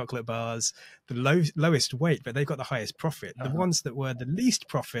 chocolate bars, the lowest weight, but they've got the highest profit. The ones that were the least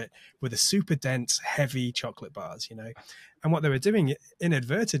profit were the super dense, heavy chocolate bars, And what they were doing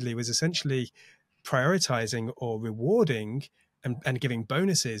inadvertently was essentially prioritizing or rewarding and giving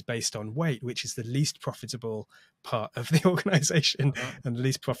bonuses based on weight, which is the least profitable part of the organization and the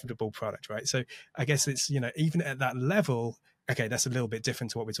least profitable product, right? So I guess it's, even at that level, okay, that's a little bit different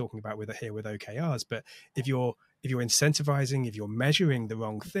to what we're talking about with OKRs. But if you're incentivizing, if you're measuring the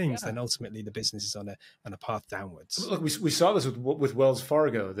wrong things, then ultimately the business is on a path downwards. Look, we saw this with Wells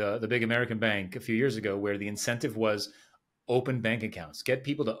Fargo, the big American bank, a few years ago, where the incentive was open bank accounts, get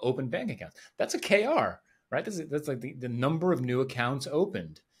people to open bank accounts. That's a KR. Right? That's like the number of new accounts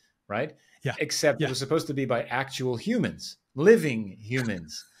opened, right? Yeah. Except it was supposed to be by actual humans, living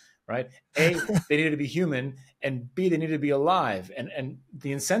humans, right? A, they needed to be human, and B, they needed to be alive. And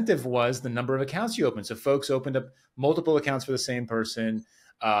the incentive was the number of accounts you opened. So folks opened up multiple accounts for the same person,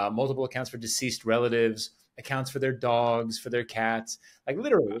 multiple accounts for deceased relatives, accounts for their dogs, for their cats. Like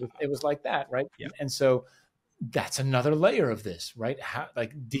literally, it was like that, right? Yeah. And so that's another layer of this, right?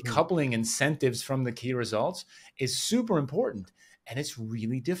 Decoupling incentives from the key results is super important. And it's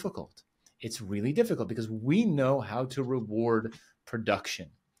really difficult. It's really difficult because we know how to reward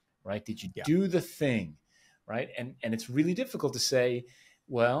production, right? Did you do the thing, right? And it's really difficult to say,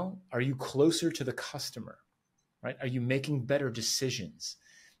 well, are you closer to the customer, right? Are you making better decisions?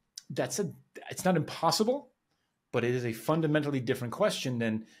 It's not impossible, but it is a fundamentally different question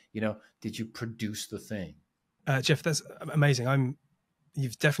than, did you produce the thing? Jeff, that's amazing.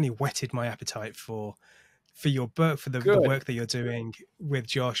 You've definitely whetted my appetite for your book, for the work that you're doing with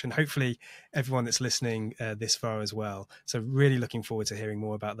Josh, and hopefully everyone that's listening this far as well. So really looking forward to hearing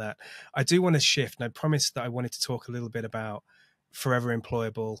more about that. I do want to shift, and I promised that I wanted to talk a little bit about Forever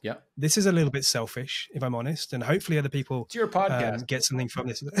Employable. Yeah. This is a little bit selfish, if I'm honest, and hopefully other people it's your podcast. Get something from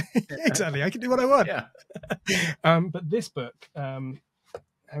this. Exactly. I can do what I want. Yeah. But this book, have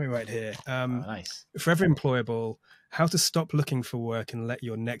me right here. Nice. Forever Employable, How to Stop Looking for Work and Let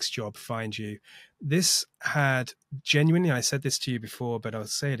Your Next Job Find You. This had genuinely, I said this to you before, but I'll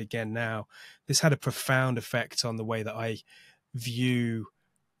say it again now, this had a profound effect on the way that I view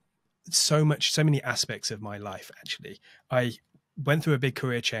so many aspects of my life, actually. I went through a big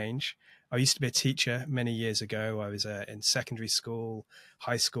career change. I used to be a teacher many years ago. I was in secondary school,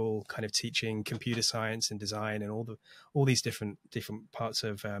 high school, kind of teaching computer science and design and all these different parts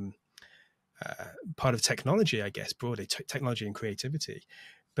of part of technology, I guess, broadly technology and creativity.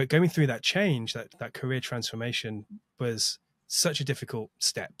 But going through that change, that career transformation was such a difficult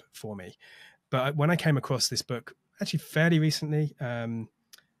step for me. But when I came across this book, actually fairly recently, probably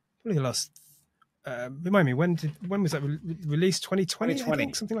the last. Remind me, when was that released? 2020, 2020, I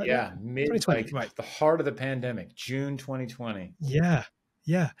think, something like that. Yeah, mid 2020, right? The heart of the pandemic, June 2020. Yeah,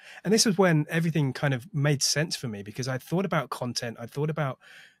 and this was when everything kind of made sense for me, because I thought about content, I thought about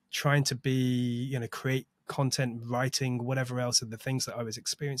trying to be, create content, writing, whatever else, of the things that I was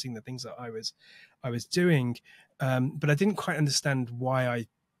experiencing, the things that I was doing, but I didn't quite understand why I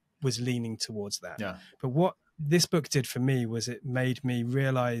was leaning towards that. Yeah. But what this book did for me was it made me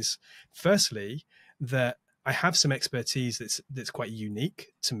realize, firstly, that I have some expertise that's quite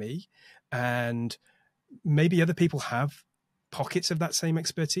unique to me, and maybe other people have pockets of that same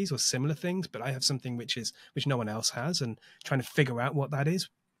expertise or similar things, but I have something which no one else has, and trying to figure out what that is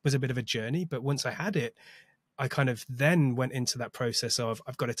was a bit of a journey. But once I had it, I kind of then went into that process of,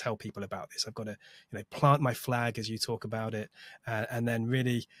 I've got to tell people about this. I've got to, plant my flag, as you talk about it, and then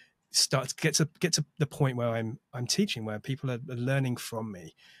really start to get to the point where I'm teaching, where people are learning from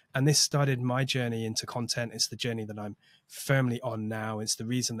me. And this started my journey into content. It's the journey that I'm firmly on now. It's the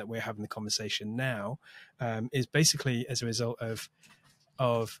reason that we're having the conversation now, is basically as a result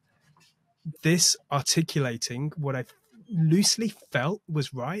of this articulating what I loosely felt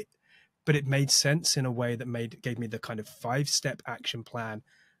was right, but it made sense in a way that gave me the kind of 5-step action plan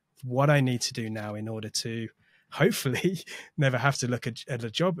of what I need to do now in order to hopefully never have to look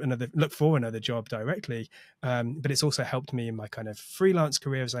for another job directly. But it's also helped me in my kind of freelance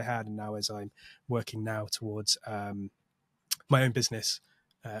career as I had, and now as I'm working now towards my own business,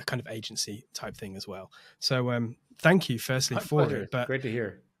 kind of agency type thing as well. So thank you firstly for it. But great to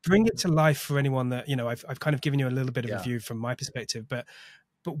hear. Bring it to life for anyone that, I've kind of given you a little bit of a view from my perspective, but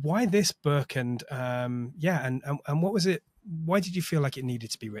why this book, and what was it? Why did you feel like it needed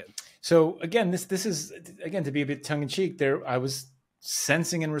to be written? So again, this is, again, to be a bit tongue in cheek there, I was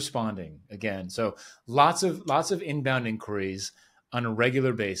sensing and responding again. So lots of inbound inquiries on a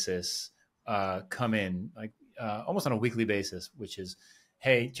regular basis come in, like almost on a weekly basis, which is,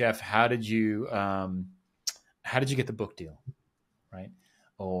 hey, Jeff, how did you get the book deal? Right.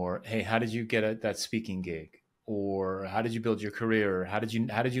 Or, hey, how did you get that speaking gig? Or how did you build your career? How did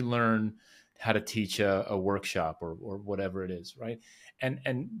you learn how to teach a workshop or whatever it is, right?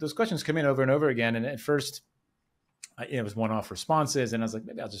 And those questions come in over and over again. And at first, it was one-off responses, and I was like,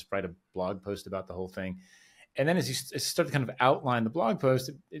 maybe I'll just write a blog post about the whole thing. And then as you start to kind of outline the blog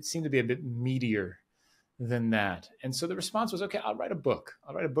post, it seemed to be a bit meatier than that. And so the response was, okay, I'll write a book.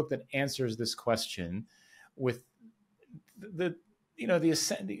 I'll write a book that answers this question with the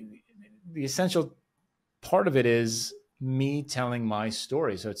essential part of it is me telling my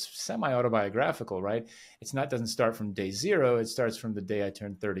story. So it's semi-autobiographical, right? Doesn't start from day 0. It starts from the day I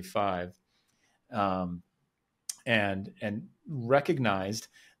turned 35. And recognized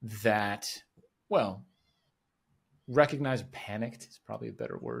panicked is probably a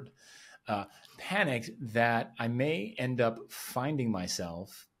better word. Panicked that I may end up finding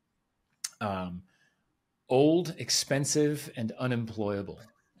myself old, expensive, and unemployable.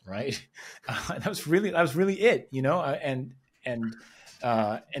 Right. That was really it, and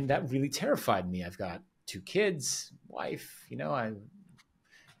that really terrified me. I've got 2 kids, wife, we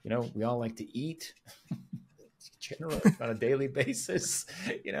all like to eat generally on a daily basis,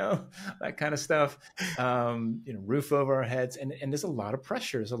 that kind of stuff, roof over our heads. And there's a lot of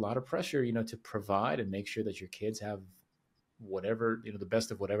pressure. There's a lot of pressure, to provide and make sure that your kids have whatever, the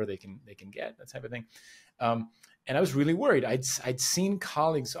best of whatever they can get, that type of thing. And I was really worried. I'd seen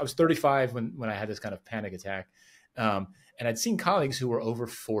colleagues. I was 35 when I had this kind of panic attack. And I'd seen colleagues who were over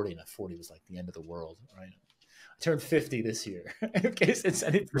 40. Now 40 was like the end of the world, right? I turned 50 this year, in case it's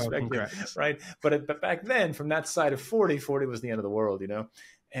any perspective, congrats. right? But back then, from that side of 40, 40 was the end of the world, you know?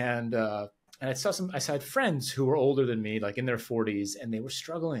 And I saw friends who were older than me, like in their 40s, and they were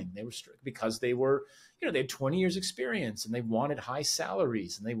struggling. Because they were, you know, they had 20 years experience and they wanted high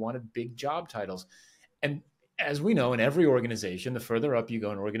salaries and they wanted big job titles. And as we know, in every organization, the further up you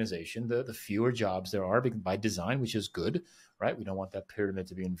go in an organization, the fewer jobs there are by design, which is good, right? We don't want that pyramid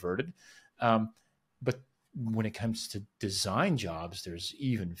to be inverted. But when it comes to design jobs, there's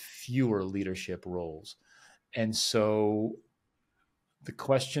even fewer leadership roles. And so the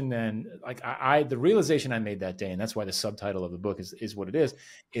question then, like the realization I made that day, and that's why the subtitle of the book is what it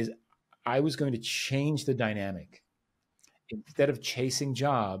is I was going to change the dynamic. Instead of chasing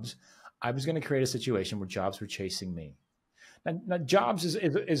jobs, I was going to create a situation where jobs were chasing me. Now jobs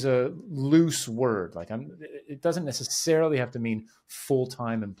is a loose word. Like it doesn't necessarily have to mean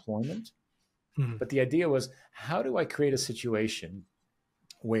full-time employment. Mm-hmm. But the idea was, how do I create a situation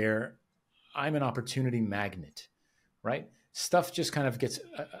where I'm an opportunity magnet, right? Stuff just kind of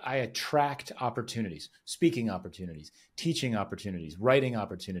I attract opportunities, speaking opportunities, teaching opportunities, writing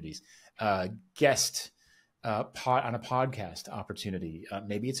opportunities, guest on a podcast opportunity.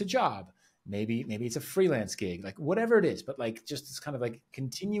 Maybe it's a job. Maybe it's a freelance gig, like whatever it is, but like just this kind of like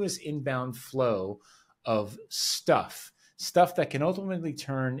continuous inbound flow of stuff that can ultimately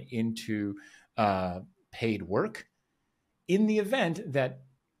turn into paid work, in the event that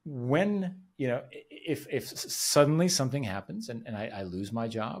when, you know, if suddenly something happens and I lose my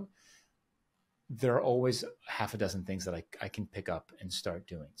job, there are always half a dozen things that I can pick up and start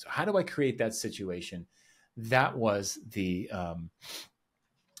doing. So how do I create that situation? That was the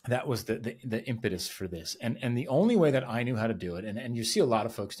impetus for this. And the only way that I knew how to do it, and you see a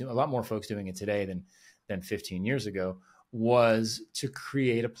lot more folks doing it today than 15 years ago, was to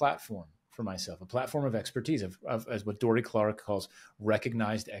create a platform for myself, a platform of expertise, of as what Dory Clark calls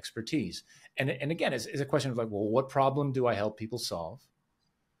recognized expertise. And again, it's a question of like, well, what problem do I help people solve?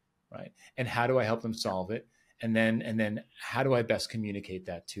 Right. And how do I help them solve it? And then how do I best communicate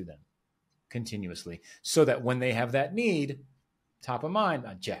that to them continuously, so that when they have that need, top of mind,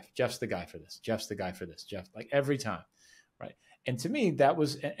 Jeff's the guy for this. Jeff's the guy for this. Jeff, like every time. Right. And to me, that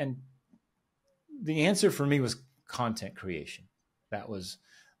was, and the answer for me was content creation. That was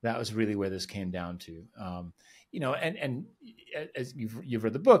really where this came down to. You know, and as you've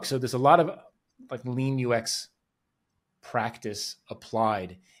read the book, so there's a lot of like LeanUX practice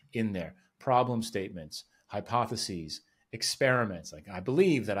applied in there. Problem statements, hypotheses, experiments. Like, I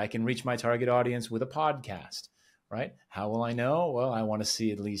believe that I can reach my target audience with a podcast, right? How will I know? Well, I want to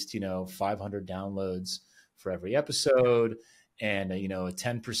see at least, 500 downloads for every episode, and a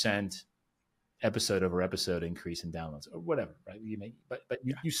 10% episode over episode increase in downloads, or whatever, right?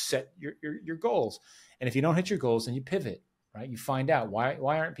 You set your goals, and if you don't hit your goals, then you pivot, right? You find out why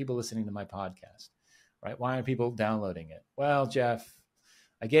aren't people listening to my podcast, right? Why aren't people downloading it? Well, Jeff,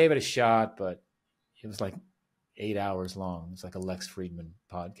 I gave it a shot, but it was like 8 hours long. It's like a Lex Friedman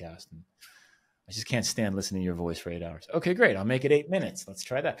podcast, and I just can't stand listening to your voice for 8 hours. Okay, great. I'll make it 8 minutes. Let's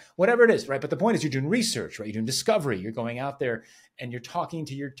try that. Whatever it is, right? But the point is, you're doing research, right? You're doing discovery. You're going out there and you're talking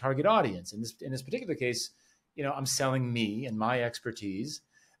to your target audience. In this particular case, I'm selling me and my expertise.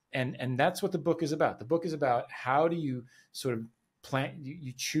 And that's what the book is about. The book is about how do you sort of plant,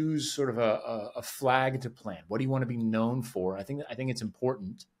 you choose sort of a flag to plant. What do you want to be known for? I think it's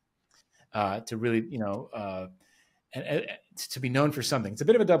important to really, and to be known for something. It's a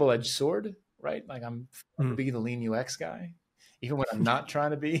bit of a double-edged sword, right? Like, I'm trying to be the LeanUX guy, even when I'm not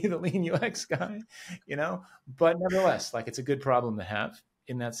trying to be the LeanUX guy, but nevertheless, like, it's a good problem to have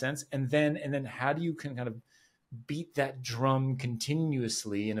in that sense. And then how do you can kind of beat that drum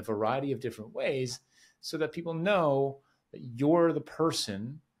continuously in a variety of different ways so that people know that you're the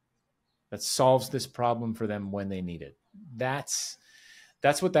person that solves this problem for them when they need it. That's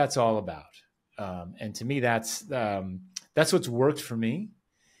what that's all about. And to me, that's what's worked for me.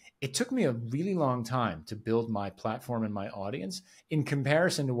 It took me a really long time to build my platform and my audience in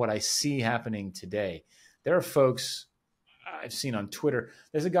comparison to what I see happening today. There are folks I've seen on Twitter.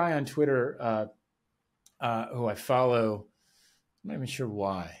 There's a guy on Twitter who I follow. I'm not even sure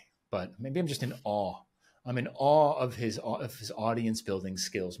why, but maybe I'm just in awe. I'm in awe of his audience building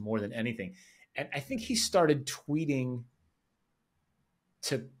skills more than anything. And I think he started tweeting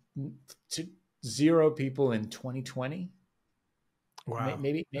to 0 people in 2020. Wow.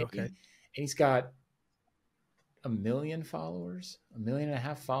 Maybe. Okay. And he's got 1 million followers, 1.5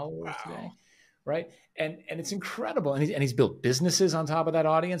 million followers today. right? And it's incredible. And he's built businesses on top of that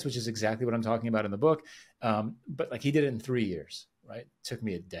audience, which is exactly what I'm talking about in the book. But like he did it in 3 years, right? It took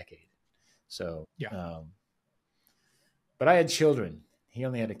me a decade. So, Yeah. but I had children. He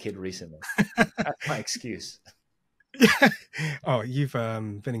only had a kid recently. That's my excuse. Oh, you've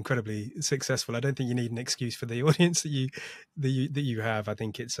been incredibly successful. I don't think you need an excuse for the audience that you have. I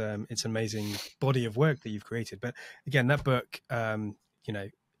think it's amazing body of work that you've created. But again, that book, you know,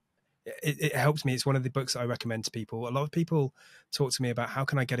 it helps me. It's one of the books I recommend to people. A lot of people talk to me about how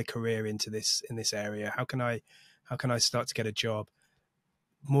can I get a career in this area? How can I start to get a job?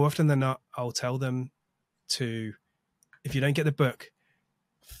 More often than not, I'll tell them to, if you don't get the book,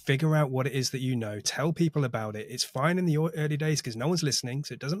 figure out what it is that you know, tell people about it. It's fine in the early days because no one's listening,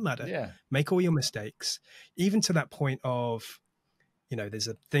 so it doesn't matter. Yeah. Make all your mistakes, even to that point of, you know, there's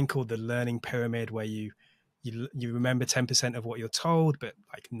a thing called the learning pyramid where you remember 10% of what you're told, but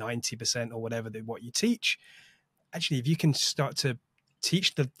like 90% or whatever what you teach. Actually, if you can start to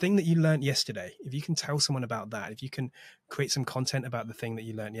teach the thing that you learned yesterday, if you can tell someone about that, if you can create some content about the thing that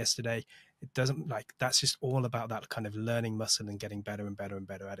you learned yesterday, it doesn't, like, that's just all about that kind of learning muscle and getting better and better and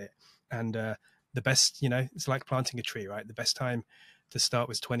better at it. And the best, you know, it's like planting a tree, right? The best time to start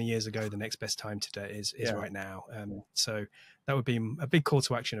was 20 years ago. The next best time today is right now. So that would be a big call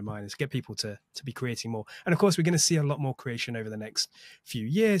to action of mine, is get people to be creating more. And of course, we're going to see a lot more creation over the next few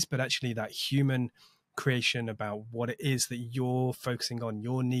years, but actually that human creation about what it is that you're focusing on,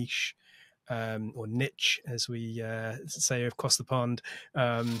 your niche, or niche, as we say across the pond.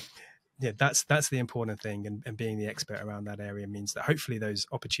 Yeah, that's the important thing, and being the expert around that area means that hopefully those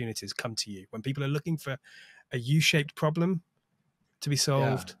opportunities come to you when people are looking for a U-shaped problem to be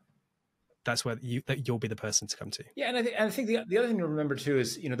solved. That's where you'll be the person to come to. Yeah, and I think the other thing to remember too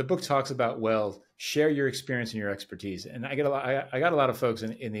is, you know, the book talks about, well, share your experience and your expertise. And I got a lot of folks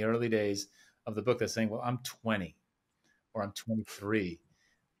in the early days of the book that's saying, well, I'm 20 or I'm 23.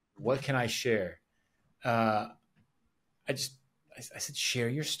 What can I share? I said, share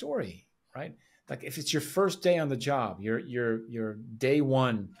your story, right? Like if it's your first day on the job, your day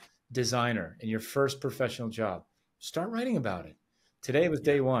one designer in your first professional job, start writing about it. Today was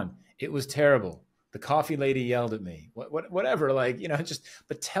day one. It was terrible. The coffee lady yelled at me. Whatever, like, you know,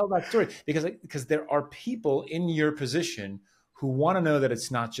 but tell that story, because there are people in your position who want to know that it's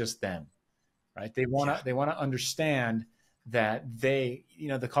not just them, right? They want to understand that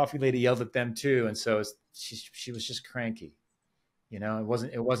the coffee lady yelled at them too, and so she was just cranky. You know, it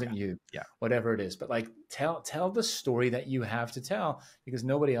wasn't you, whatever it is. But like, tell the story that you have to tell, because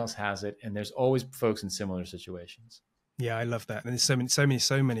nobody else has it, and there's always folks in similar situations. Yeah, I love that. And there's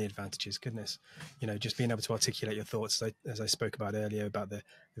so many advantages. Goodness, you know, just being able to articulate your thoughts, as I spoke about earlier, about the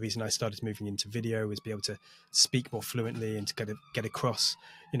reason I started moving into video was be able to speak more fluently and to get across,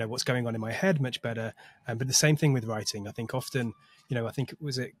 you know, what's going on in my head much better. But the same thing with writing. I think often, you know,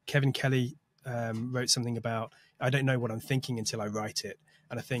 was it Kevin Kelly wrote something about, I don't know what I'm thinking until I write it.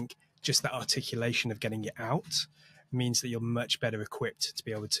 And I think just that articulation of getting it out means that you're much better equipped to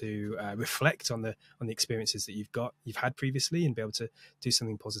be able to reflect on the experiences that you've had previously, and be able to do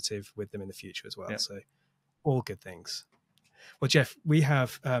something positive with them in the future as well. Yeah. So all good things. Well, Jeff, we're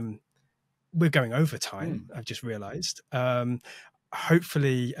going over time. I've just realized.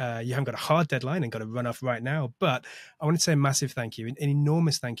 Hopefully you haven't got a hard deadline and got to run off right now, but I want to say a massive thank you, an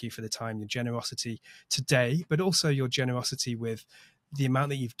enormous thank you for the time, your generosity today, but also your generosity with the amount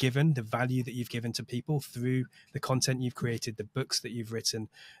that you've given, the value that you've given to people through the content you've created, the books that you've written,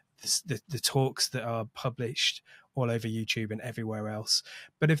 the talks that are published all over YouTube and everywhere else.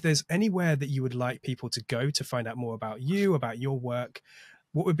 But if there's anywhere that you would like people to go to find out more about you, about your work,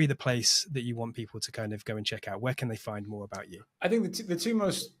 what would be the place that you want people to kind of go and check out? Where can they find more about you? I think the two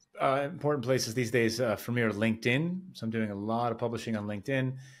most important places these days for me are LinkedIn. So I'm doing a lot of publishing on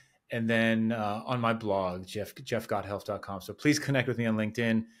LinkedIn. And then on my blog, jeffgothelf.com. So please connect with me on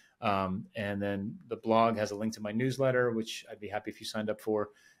LinkedIn. And then the blog has a link to my newsletter, which I'd be happy if you signed up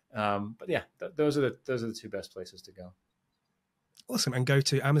for. But yeah, those are the two best places to go. Awesome. And go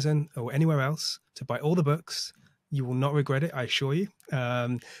to Amazon or anywhere else to buy all the books. You will not regret it, I assure you.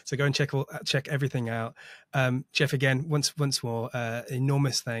 So go and check everything out. Jeff, again, once more,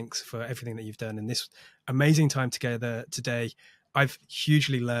 enormous thanks for everything that you've done in this amazing time together today. I've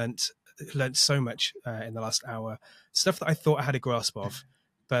hugely learned so much in the last hour, stuff that I thought I had a grasp of,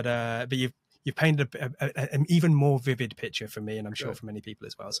 but you've painted an even more vivid picture for me, and I'm sure for many people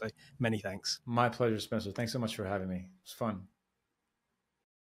as well. So many thanks. My pleasure, Spencer. Thanks so much for having me. It was fun.